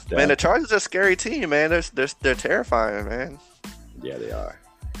 Man, the Chargers are a scary team, man. They're terrifying, man. Yeah, they are.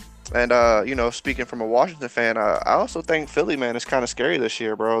 And speaking from a Washington fan, I also think Philly, man, is kind of scary this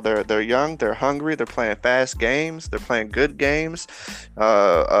year, bro. They're young, they're hungry, they're playing fast games, they're playing good games.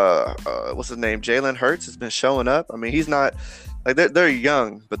 What's his name? Jalen Hurts has been showing up. I mean, he's not like they're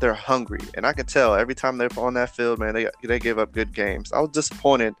young, but they're hungry, and I can tell every time they're on that field, man, they give up good games. I was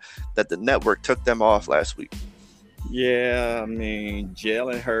disappointed that the network took them off last week. Yeah, I mean,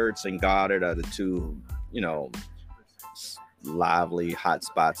 Jalen Hurts and Goddard are the two, lively hot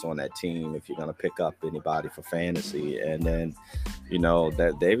spots on that team if you're going to pick up anybody for fantasy. And then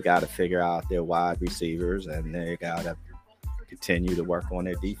that they've got to figure out their wide receivers, and they got to continue to work on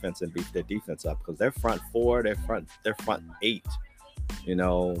their defense and beef their defense up, because their front four, their front eight,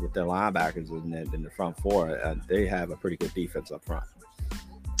 with their linebackers in the front four, they have a pretty good defense up front.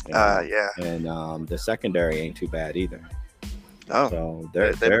 Yeah. And the secondary ain't too bad either. Oh, so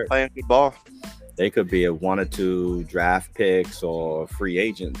they've been playing good ball. They could be a 1 or 2 draft picks or free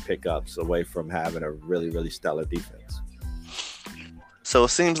agent pickups away from having a really, really stellar defense. So it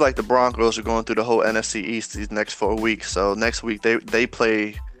seems like the Broncos are going through the whole NFC East these next 4 weeks. So next week they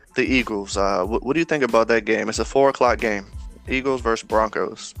play the Eagles. What do you think about that game? It's a 4:00 game. Eagles versus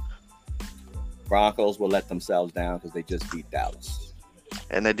Broncos. Broncos will let themselves down because they just beat Dallas.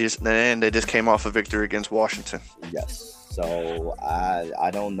 And they just came off a victory against Washington. Yes. So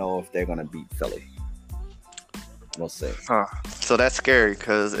I don't know if they're gonna beat Philly. We'll see. So that's scary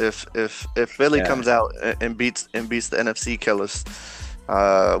because if Philly comes out and beats the NFC killers,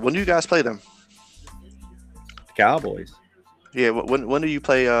 when do you guys play them? The Cowboys. Yeah, when do you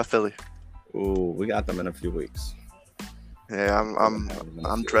play Philly? Ooh, we got them in a few weeks. Yeah,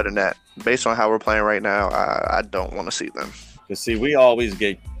 I'm dreading that. Based on how we're playing right now, I don't want to see them. Cause see, we always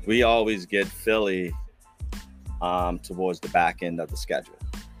get Philly towards the back end of the schedule.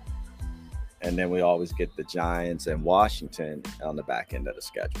 And then we always get the Giants and Washington on the back end of the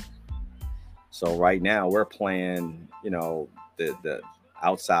schedule. So right now we're playing, the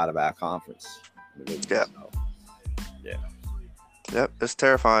outside of our conference. Yeah. So, yeah. Yep, it's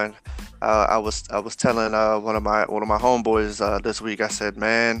terrifying. I was telling one of my homeboys this week. I said,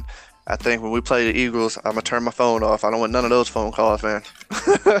 man, I think when we play the Eagles, I'm gonna turn my phone off. I don't want none of those phone calls, man.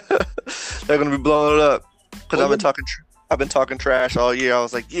 They're gonna be blowing it up because I've been talking trash all year. I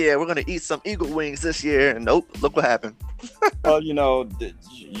was like, yeah, we're going to eat some eagle wings this year. And nope, look what happened. Well,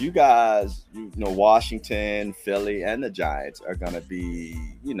 you guys, Washington, Philly, and the Giants are going to be,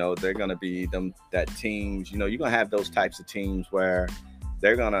 they're going to be that teams, you're going to have those types of teams where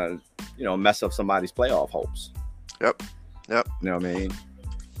they're going to, mess up somebody's playoff hopes. Yep. You know what I mean?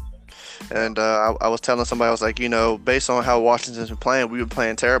 And I was telling somebody, I was like, based on how Washington's been playing, we've been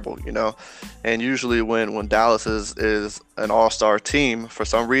playing terrible, And usually when Dallas is an all-star team, for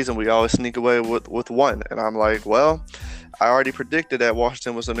some reason we always sneak away with one. And I'm like, well, I already predicted that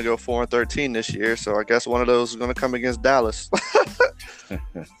Washington was going to go 4-13 this year, so I guess one of those is going to come against Dallas.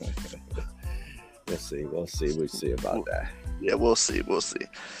 We'll see about that. Yeah, we'll see.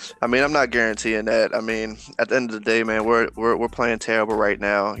 I mean, I'm not guaranteeing that. I mean, at the end of the day, man, we're playing terrible right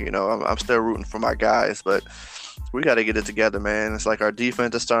now. I'm still rooting for my guys, but we got to get it together, man. It's like our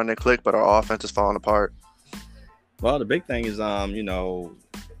defense is starting to click, but our offense is falling apart. Well, the big thing is, I'm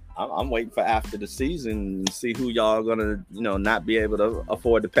waiting for after the season to see who y'all are gonna, not be able to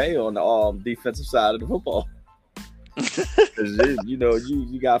afford to pay on the defensive side of the football. Because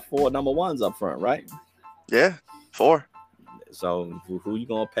you got 4 number ones up front, right? Yeah, 4. So who you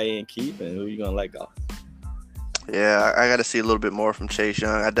gonna pay and keep, and who you gonna let go? Yeah, I got to see a little bit more from Chase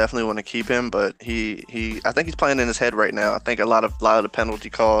Young. I definitely want to keep him, but I think he's playing in his head right now. I think a lot of the penalty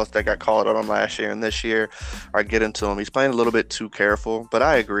calls that got called on him last year and this year are getting to him. He's playing a little bit too careful, but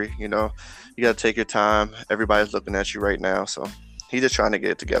I agree. You got to take your time. Everybody's looking at you right now, so he's just trying to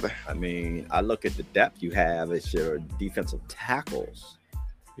get it together. I mean, I look at the depth you have. It's your defensive tackles,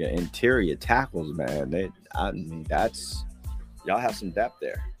 your interior tackles, man. Y'all have some depth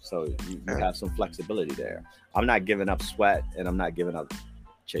there, so you have some flexibility there. I'm not giving up Sweat, and I'm not giving up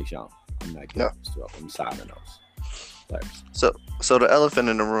Chase Young. I'm not giving up Sweat. I'm signing those players. So the elephant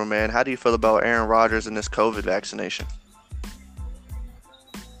in the room, man. How do you feel about Aaron Rodgers and this COVID vaccination?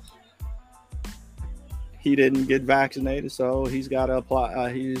 He didn't get vaccinated, so he's got to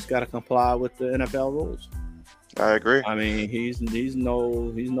apply. He's got to comply with the NFL rules. I agree. I mean, he's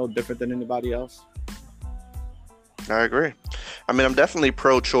no different than anybody else. I agree. I mean, I'm definitely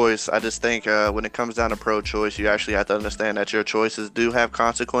pro-choice. I just think when it comes down to pro-choice, you actually have to understand that your choices do have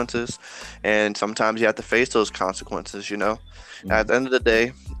consequences, and sometimes you have to face those consequences, Mm-hmm. At the end of the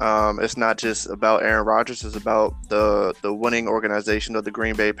day, it's not just about Aaron Rodgers. It's about the winning organization of the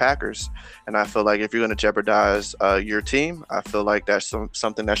Green Bay Packers. And I feel like if you're going to jeopardize your team, I feel like that's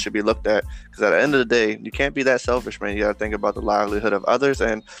something that should be looked at. Because at the end of the day, you can't be that selfish, man. You got to think about the livelihood of others.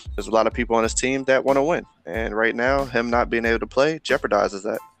 And there's a lot of people on this team that want to win. And right now, him not being able to play jeopardizes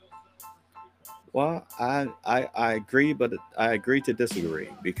that. Well, I agree, but I agree to disagree,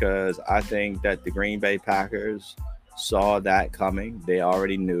 because I think that the Green Bay Packers saw that coming. They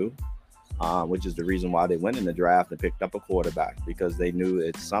already knew, which is the reason why they went in the draft and picked up a quarterback, because they knew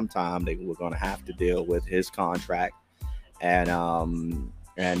at some time they were going to have to deal with his contract, and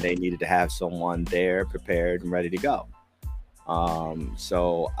they needed to have someone there prepared and ready to go.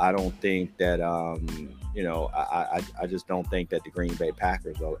 So I don't think that I just don't think that the Green Bay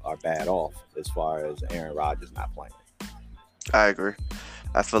Packers are bad off as far as Aaron Rodgers not playing. I agree.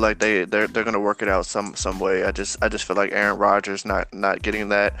 I feel like they're going to work it out some way. I just feel like Aaron Rodgers not getting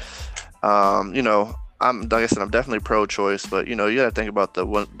that. I'm like I said, I'm definitely pro-choice, but you got to think about the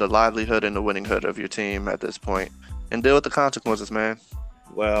livelihood and the winninghood of your team at this point, and deal with the consequences, man.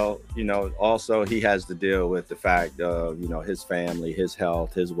 Well, also he has to deal with the fact of his family, his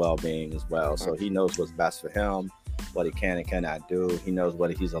health, his well-being as well. So he knows what's best for him, what he can and cannot do. He knows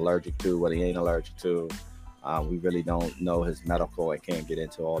what he's allergic to, what he ain't allergic to. We really don't know his medical and can't get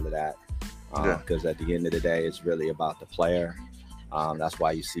into all of that. Yeah. because at the end of the day, it's really about the player. That's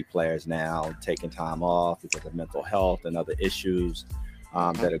why you see players now taking time off because of mental health and other issues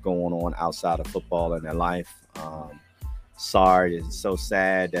that are going on outside of football in their life. Sorry, it's so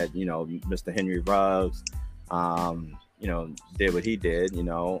sad that Mr. Henry Ruggs, did what he did.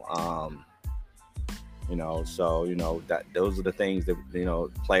 So that those are the things that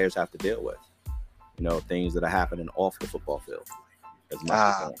players have to deal with. Things that are happening off the football field as much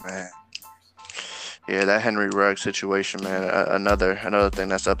as on. Man. Yeah, that Henry Ruggs situation, man. Another thing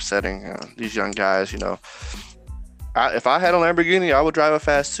that's upsetting these young guys. If I had a Lamborghini, I would drive it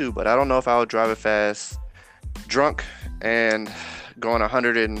fast too. But I don't know if I would drive it fast, drunk, and going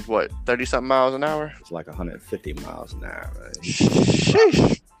 30 something miles an hour. It's like 150 miles an hour. Right?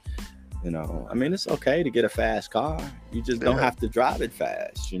 Sheesh. I mean, it's okay to get a fast car. You just don't have to drive it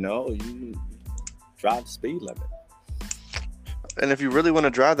fast. You drive the speed limit. And if you really want to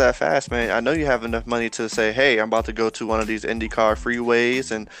drive that fast, man, I know you have enough money to say, hey, I'm about to go to one of these IndyCar freeways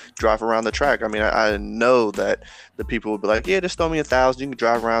and drive around the track. I mean, I know that the people would be like, yeah, just throw me 1,000. You can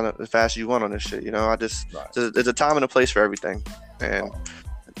drive around as fast as you want on this shit. There's a time and a place for everything. And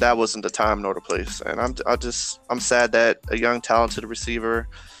that wasn't the time nor the place. And I'm sad that a young, talented receiver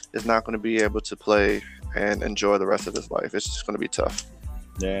is not going to be able to play and enjoy the rest of his life. It's just going to be tough.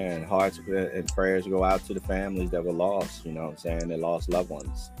 Yeah, and hearts and prayers go out to the families that were lost. You know what I'm saying? They lost loved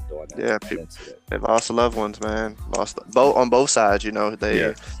ones during that incident. They lost loved ones, man. Lost on both sides.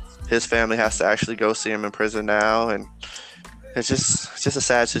 His family has to actually go see him in prison now, and it's just a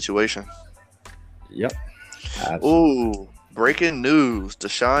sad situation. Yep. Absolutely. Ooh, breaking news: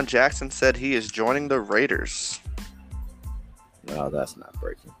 Deshaun Jackson said he is joining the Raiders. No, that's not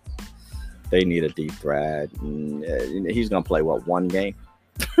breaking. They need a deep threat. He's gonna play one game.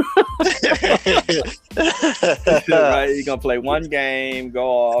 Right, he's gonna play one game, go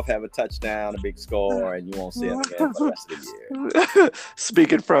off, have a touchdown, a big score, and you won't see him again for the rest of the year.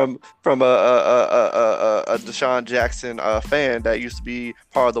 Speaking from a Deshaun Jackson fan that used to be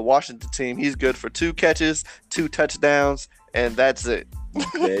part of the Washington team, he's good for 2 catches, 2 touchdowns, and that's it.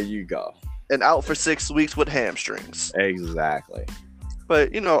 There you go. And out for 6 weeks with hamstrings. Exactly.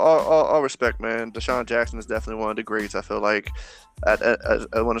 But all respect, man. Deshaun Jackson is definitely one of the greats. I feel like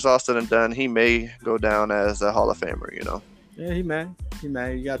when it's all said and done, he may go down as a Hall of Famer. Yeah, he may.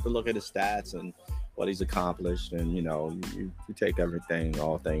 You got to look at his stats and what he's accomplished, and you take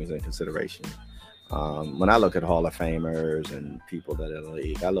all things in consideration. When I look at Hall of Famers and people that are in the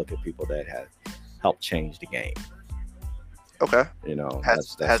league, I look at people that have helped change the game. Okay.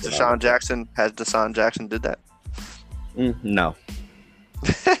 Has Deshaun Jackson did that? No.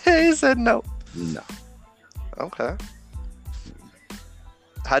 He said no. No. Okay.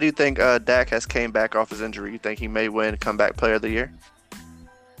 How do you think Dak has came back off his injury? You think he may win Comeback Player of the Year?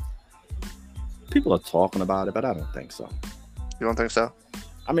 People are talking about it, but I don't think so. You don't think so?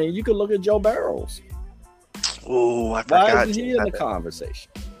 I mean, you could look at Joe Burrows. Oh, I forgot. Why is he in the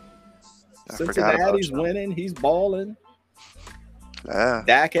conversation? Cincinnati's winning. He's balling. Yeah.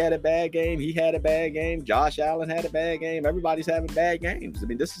 Dak had a bad game. He had a bad game. Josh Allen had a bad game. Everybody's having bad games. I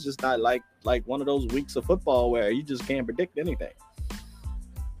mean, this is just not like one of those weeks of football where you just can't predict anything.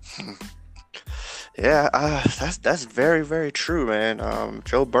 Yeah, that's very, very true, man.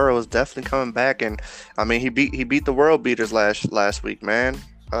 Joe Burrow is definitely coming back, and I mean he beat the world beaters last week, man.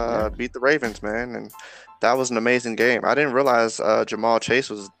 Beat the Ravens, man, and that was an amazing game. I didn't realize Jamal Chase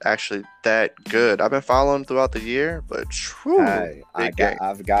was actually that good. I've been following him throughout the year, but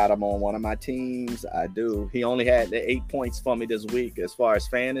I've got him on one of my teams. I do. He only had 8 points for me this week as far as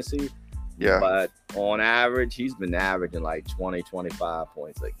fantasy. Yeah. But on average, he's been averaging like 20, 25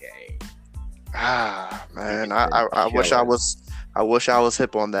 points a game. Man, I wish I was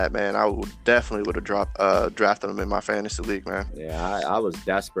hip on that, man. I would have drafted him in my fantasy league, man. Yeah, I was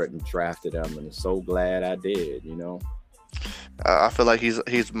desperate and drafted him, and so glad I did. I feel like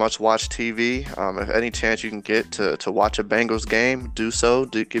he's much watched TV. If any chance you can get to watch a Bengals game, do so.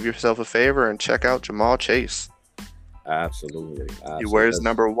 Do give yourself a favor and check out Jamal Chase. Absolutely. He wears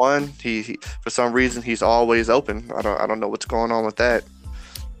number 1. He for some reason he's always open. I don't know what's going on with that.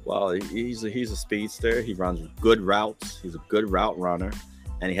 Well, he's a speedster. He runs good routes. He's a good route runner,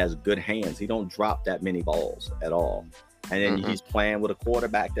 and he has good hands. He don't drop that many balls at all. And then he's playing with a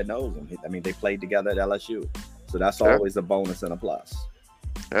quarterback that knows him. I mean, they played together at LSU, so that's always a bonus and a plus.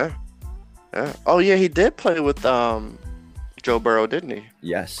 Yeah. Oh yeah, he did play with Joe Burrow, didn't he?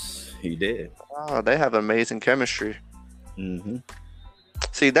 Yes, he did. Oh, they have amazing chemistry. Mm-hmm.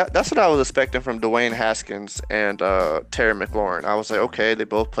 See, that's what I was expecting from Dwayne Haskins and Terry McLaurin. I was like, okay, they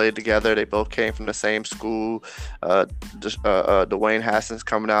both played together. They both came from the same school. Dwayne Haskins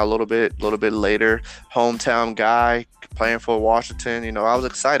coming out a little bit later, hometown guy playing for Washington. I was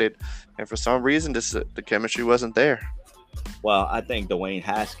excited, and for some reason, the chemistry wasn't there. Well, I think Dwayne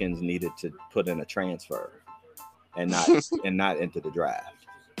Haskins needed to put in a transfer and not and not into the draft.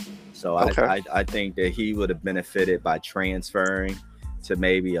 So Okay, I think that he would have benefited by transferring to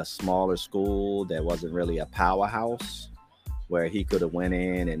maybe a smaller school that wasn't really a powerhouse, where he could have went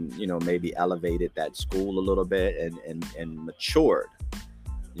in and maybe elevated that school a little bit and matured.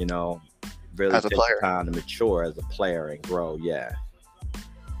 You know, really as a take the player. time to mature as a player and grow. Yeah,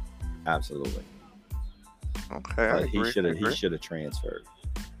 absolutely. Okay, I But agree. I he agree. should have transferred.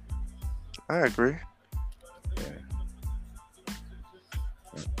 I agree. Yeah.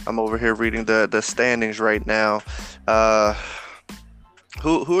 I'm over here reading the standings right now. Uh,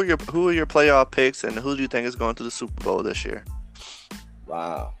 who are your playoff picks, and who do you think is going to the Super Bowl this year?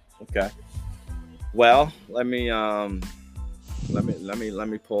 Wow. Okay. Well, let me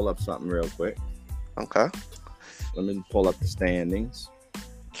pull up something real quick. Okay. Let me pull up the standings.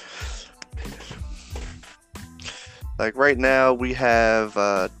 Like right now, we have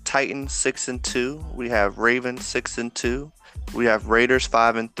Titans 6-2. We have Ravens 6-2. We have Raiders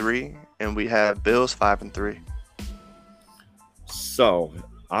 5-3, and we have Bills 5-3. So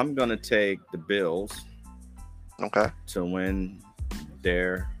I'm gonna take the Bills Okay. to win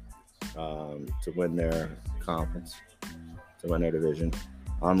their conference, to win their division.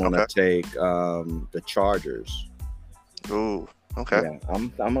 I'm gonna take the Chargers. Ooh. Okay. Yeah,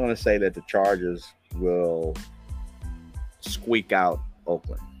 I'm gonna say that the Chargers will squeak out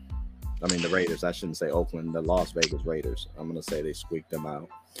Oakland. I mean the Raiders. I shouldn't say Oakland. The Las Vegas Raiders. I'm gonna say they squeak them out.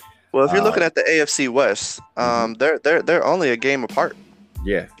 Well, if you're Uh, looking at the AFC West, Mhm. they're only a game apart.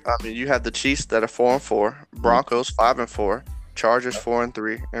 Yeah. I mean, you have the Chiefs that are 4-4, Broncos 5-4, Chargers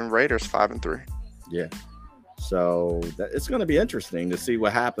 4-3, and Raiders 5-3. Yeah. So it's going to be interesting to see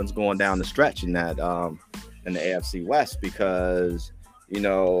what happens going down the stretch in that in the AFC West, because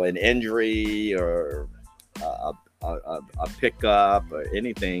an injury or a pickup or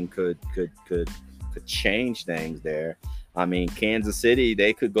anything could change things there. I mean, Kansas City,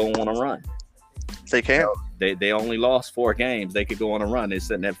 they could go on a run. They can. They only lost 4 games. They could go on a run. They're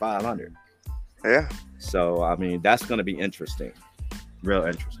sitting at 500. Yeah. So I mean, that's going to be interesting, real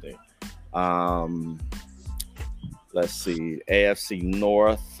interesting. Let's see, AFC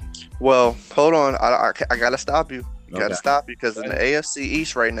North. Well, hold on. I gotta stop you. Okay. Because in the AFC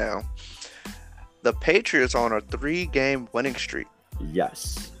East right now, the Patriots are on a 3-game winning streak,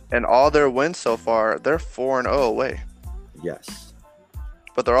 Yes, and all their wins so far, they're 4-0 away, yes.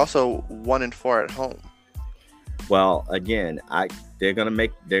 but they're also 1-4 at home. Well, again, they're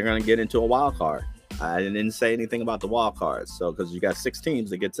gonna get into a wild card. I didn't say anything about the wild cards, so because you got 6 teams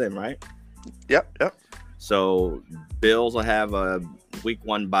that gets in, right? Yep. So Bills will have a week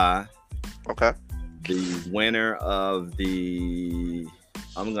 1 bye. Okay. The winner of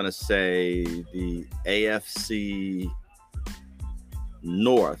I'm gonna say the AFC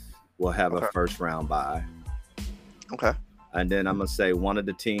North will have a first round bye. Okay. And then I'm gonna say one of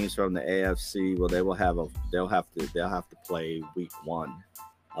the teams from the AFC, well, they'll have to play week 1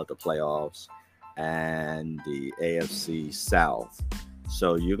 of the playoffs, and the AFC South.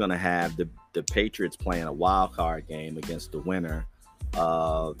 So you're gonna have the Patriots playing a wild card game against the winner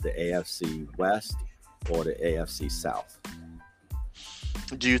of the AFC West or the AFC South.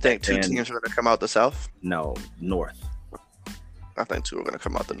 Do you think two And- teams are going to come out the South? No, North. I think 2 are going to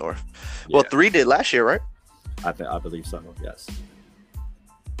come out the North. Yeah, Well, 3 did last year, right? I believe so. Yes.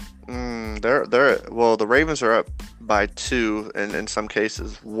 Well, the Ravens are up by 2, and in some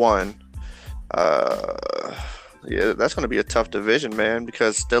cases 1. Yeah, that's going to be a tough division, man,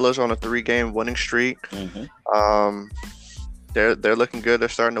 because Steelers on a 3-game winning streak. Mm-hmm. They're looking good. They're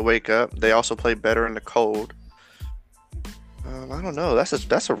starting to wake up. They also play better in the cold. I don't know.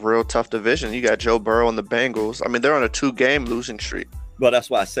 That's a real tough division. You got Joe Burrow and the Bengals. I mean, they're on a 2-game losing streak. Well, that's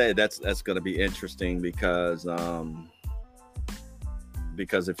why I said that's going to be interesting because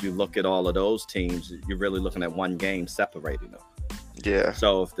if you look at all of those teams, you're really looking at 1 game separating them. Yeah.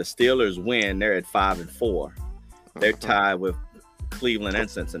 So if the Steelers win, they're at 5-4. They're tied with Cleveland and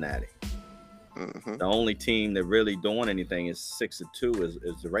Cincinnati. Mm-hmm. The only team that really doing anything is 6-2 is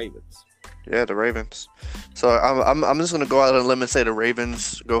the Ravens. Yeah, the Ravens. So I'm just gonna go out on a limb and say the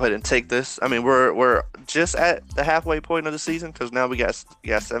Ravens go ahead and take this. I mean, we're just at the halfway point of the season because now we got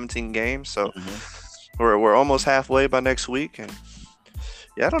 17 games, so we're almost halfway by next week. And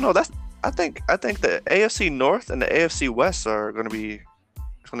yeah, I don't know. I think the AFC North and the AFC West are gonna be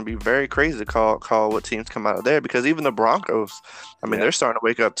It's going to be very crazy to call what teams come out of there, because even the Broncos, I mean, Yeah. they're starting to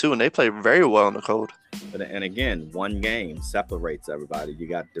wake up too, and they play very well in the cold. And again, one game separates everybody. You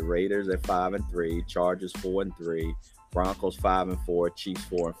got the Raiders at 5-3, Chargers 4-3, Broncos 5-4, Chiefs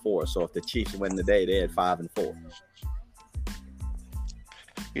 4-4. So if the Chiefs win today, they're at 5-4.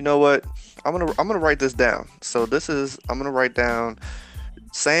 You know what? I'm gonna write this down. So I'm gonna write down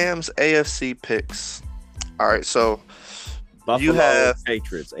Sam's AFC picks. All right, so Buffalo you have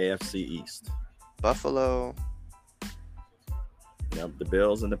Patriots, AFC East. Buffalo. Yep, the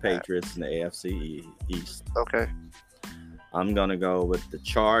Bills and the Patriots in the AFC East. Okay. I'm gonna go with the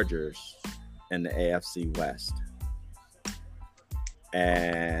Chargers in the AFC West.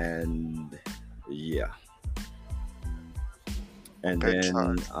 And yeah. And Okay, then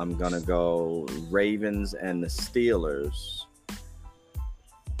Chargers. I'm gonna go Ravens and the Steelers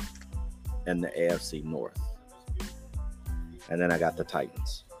in the AFC North. And then I got the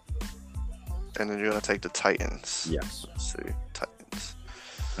Titans. And then you're gonna take the Titans. Yes. Let's see, Titans.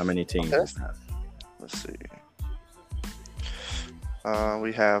 How many teams Okay. is that? Let's see.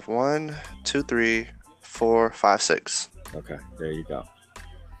 We have 1, 2, 3, 4, 5, 6. Okay, there you go.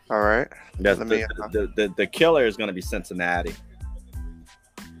 All right. That's Let me, the killer is going to be Cincinnati.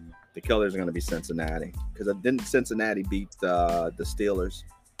 The killer is going to be Cincinnati, because didn't Cincinnati beat the Steelers?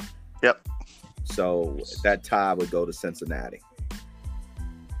 Yep. So that tie would go to Cincinnati.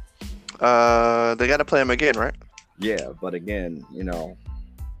 They got to play them again, right? Yeah, but again,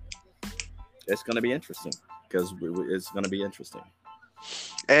 it's going to be interesting, because it's going to be interesting.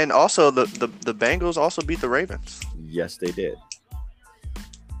 And also the Bengals also beat the Ravens. Yes, they did.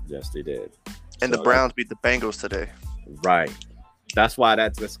 Yes, they did. And the Browns beat the Bengals today. Right. That's why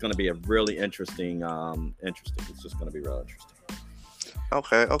that's going to be a really interesting. It's just going to be real interesting.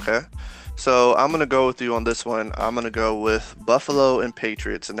 Okay. So I'm gonna go with you on this one. I'm gonna go with Buffalo and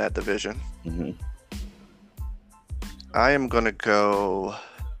Patriots in that division. Mm-hmm. I am gonna go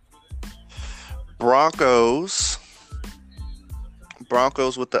Broncos.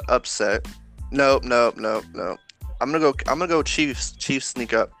 Broncos with the upset. Nope. I'm gonna go Chiefs. Chiefs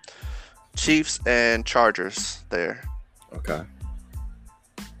sneak up. Chiefs and Chargers there. Okay.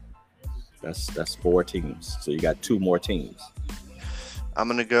 That's 4 teams. So you got 2 more teams. I'm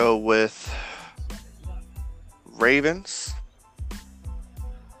gonna go with Ravens.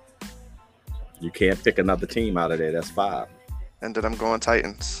 You can't pick another team out of there. That's 5. And then I'm going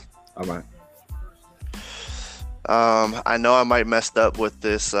Titans. All right. I know I might messed up with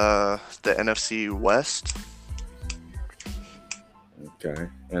this the NFC West. Okay.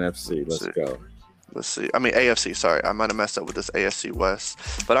 NFC. Let's go. Let's see. I mean AFC. Sorry, I might have messed up with this AFC West.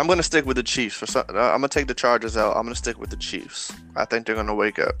 But I'm gonna stick with the Chiefs. I'm gonna take the Chargers out. I'm gonna stick with the Chiefs. I think they're gonna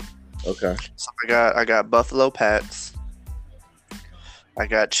wake up. Okay. So I got Buffalo Pats. I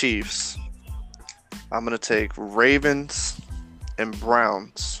got Chiefs. I'm gonna take Ravens and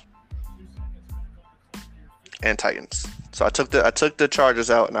Browns and Titans. So I took the Chargers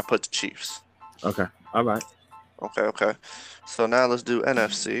out and I put the Chiefs. Okay. All right. Okay. So now let's do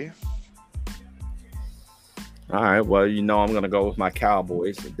NFC. All right. Well, I'm going to go with my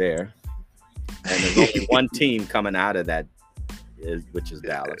Cowboys there. And there's only one team coming out of that, which is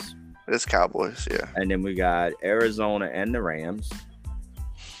Dallas. It's Cowboys, yeah. And then we got Arizona and the Rams.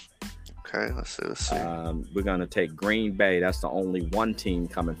 Okay, let's see. We're going to take Green Bay. That's the only one team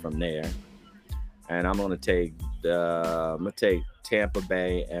coming from there. And I'm going to take Tampa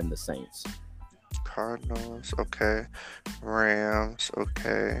Bay and the Saints. Cardinals, okay. Rams,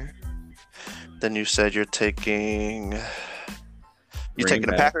 okay. Then you said you're taking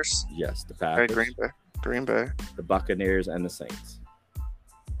the Packers? Yes, the Packers. Okay, Green Bay. The Buccaneers and the Saints.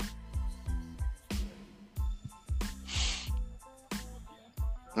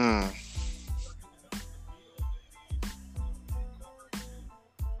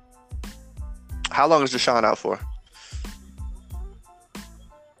 How long is Deshaun out for?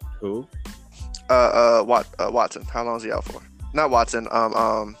 Who? Watson. How long is he out for? Not Watson.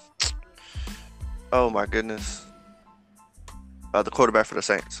 Oh my goodness. The quarterback for the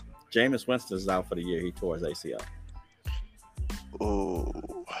Saints. Jameis Winston is out for the year. He tore his ACL. Ooh.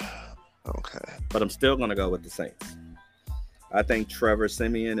 Okay. But I'm still going to go with the Saints. I think Trevor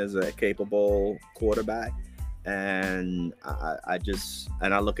Siemian is a capable quarterback. And I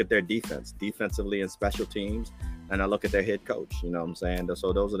look at their defensively and special teams, and I look at their head coach. You know what I'm saying?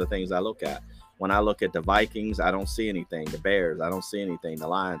 So those are the things I look at. When I look at the Vikings, I don't see anything. The Bears, I don't see anything. The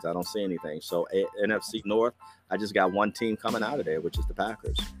Lions, I don't see anything. So NFC North, I just got one team coming out of there, which is the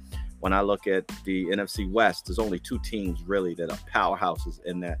Packers. When I look at the NFC West, there's only 2 teams really that are powerhouses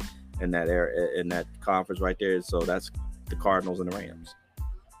in that area, in that conference right there. So that's the Cardinals and the Rams.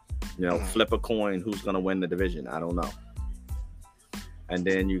 Flip a coin. Who's going to win the division? I don't know. And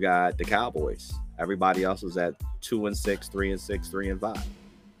then you got the Cowboys. Everybody else is at 2-6, 3-6,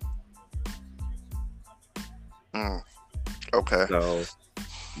 3-5. Okay. So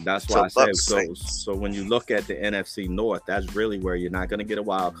that's why I say so when you look at the NFC North, that's really where you're not going to get a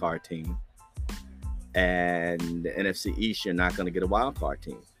wild card team. And the NFC East, you're not going to get a wild card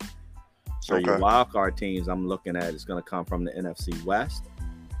team. So your wild card teams I'm looking at is going to come from the NFC West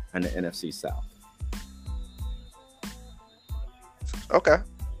and the NFC South. Okay.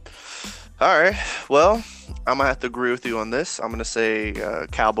 All right. Well, I'm going to have to agree with you on this. I'm going to say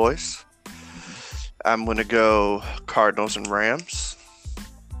Cowboys. I'm going to go Cardinals and Rams.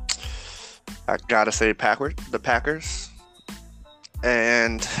 I got to say the Packers.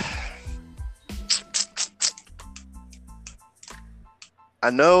 And I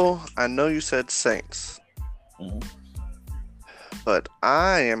know you said Saints. But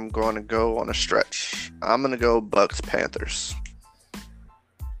I am going to go on a stretch. I'm going to go Bucks Panthers.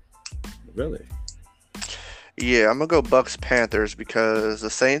 Really? Yeah, I'm going to go Bucks Panthers because the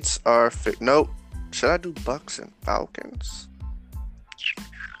Saints are nope. Should I do Bucks and Falcons?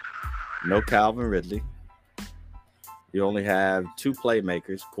 No Calvin Ridley. You only have two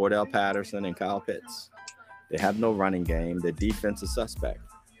playmakers, Cordell Patterson and Kyle Pitts. They have no running game. Their defense is suspect.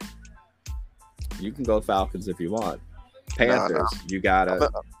 You can go Falcons if you want. Panthers, you gotta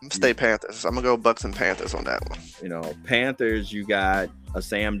stay Panthers. I'm gonna go Bucks and Panthers on that one. Panthers, you got a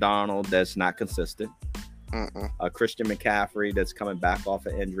Sam Darnold that's not consistent. A Christian McCaffrey that's coming back off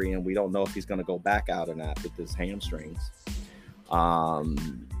an injury, and we don't know if he's gonna go back out or not with his hamstrings.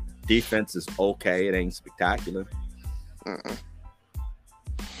 Defense is okay. It ain't spectacular.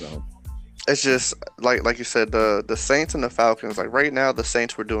 So it's just like you said, the Saints and the Falcons. Like right now, the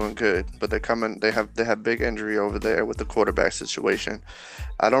Saints were doing good, but they're coming. They have big injury over there with the quarterback situation.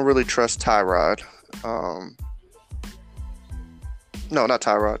 I don't really trust Tyrod. No, not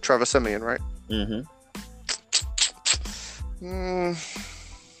Tyrod. Trevor Siemian, right? Yeah,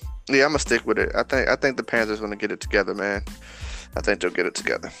 I'm gonna stick with it. I think the Panthers gonna get it together, man. I think they'll get it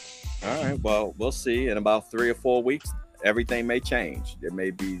together. All right. Well, we'll see. In about 3 or 4 weeks, everything may change. There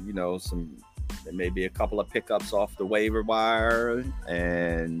may be, there may be a couple of pickups off the waiver wire,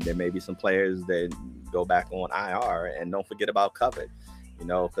 and there may be some players that go back on IR. And don't forget about COVID,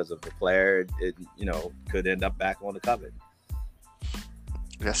 because if the player, could end up back on the COVID.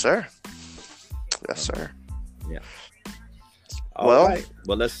 Yes, sir. Yes, sir. Yeah. All right.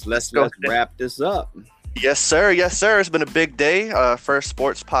 Well, let's wrap this up. Yes, sir. Yes, sir. It's been a big day. First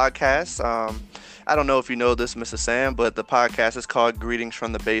sports podcast. I don't know if you know this, Mr. Sam, but the podcast is called Greetings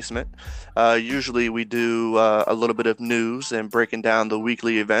from the Basement. Usually we do a little bit of news and breaking down the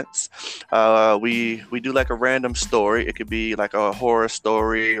weekly events. We do like a random story. It could be like a horror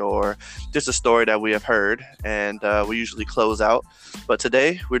story or just a story that we have heard, and we usually close out. But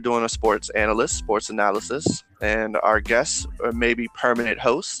today we're doing a sports analysis, and our guest, or maybe permanent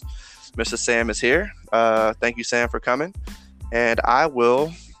host, Mr. Sam is here. Thank you, Sam, for coming. And I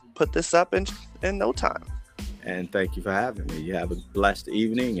will put this up in no time. And thank you for having me. You have a blessed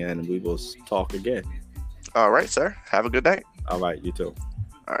evening, and we will talk again. All right, sir. Have a good night. All right, you too.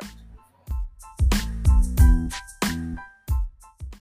 All right.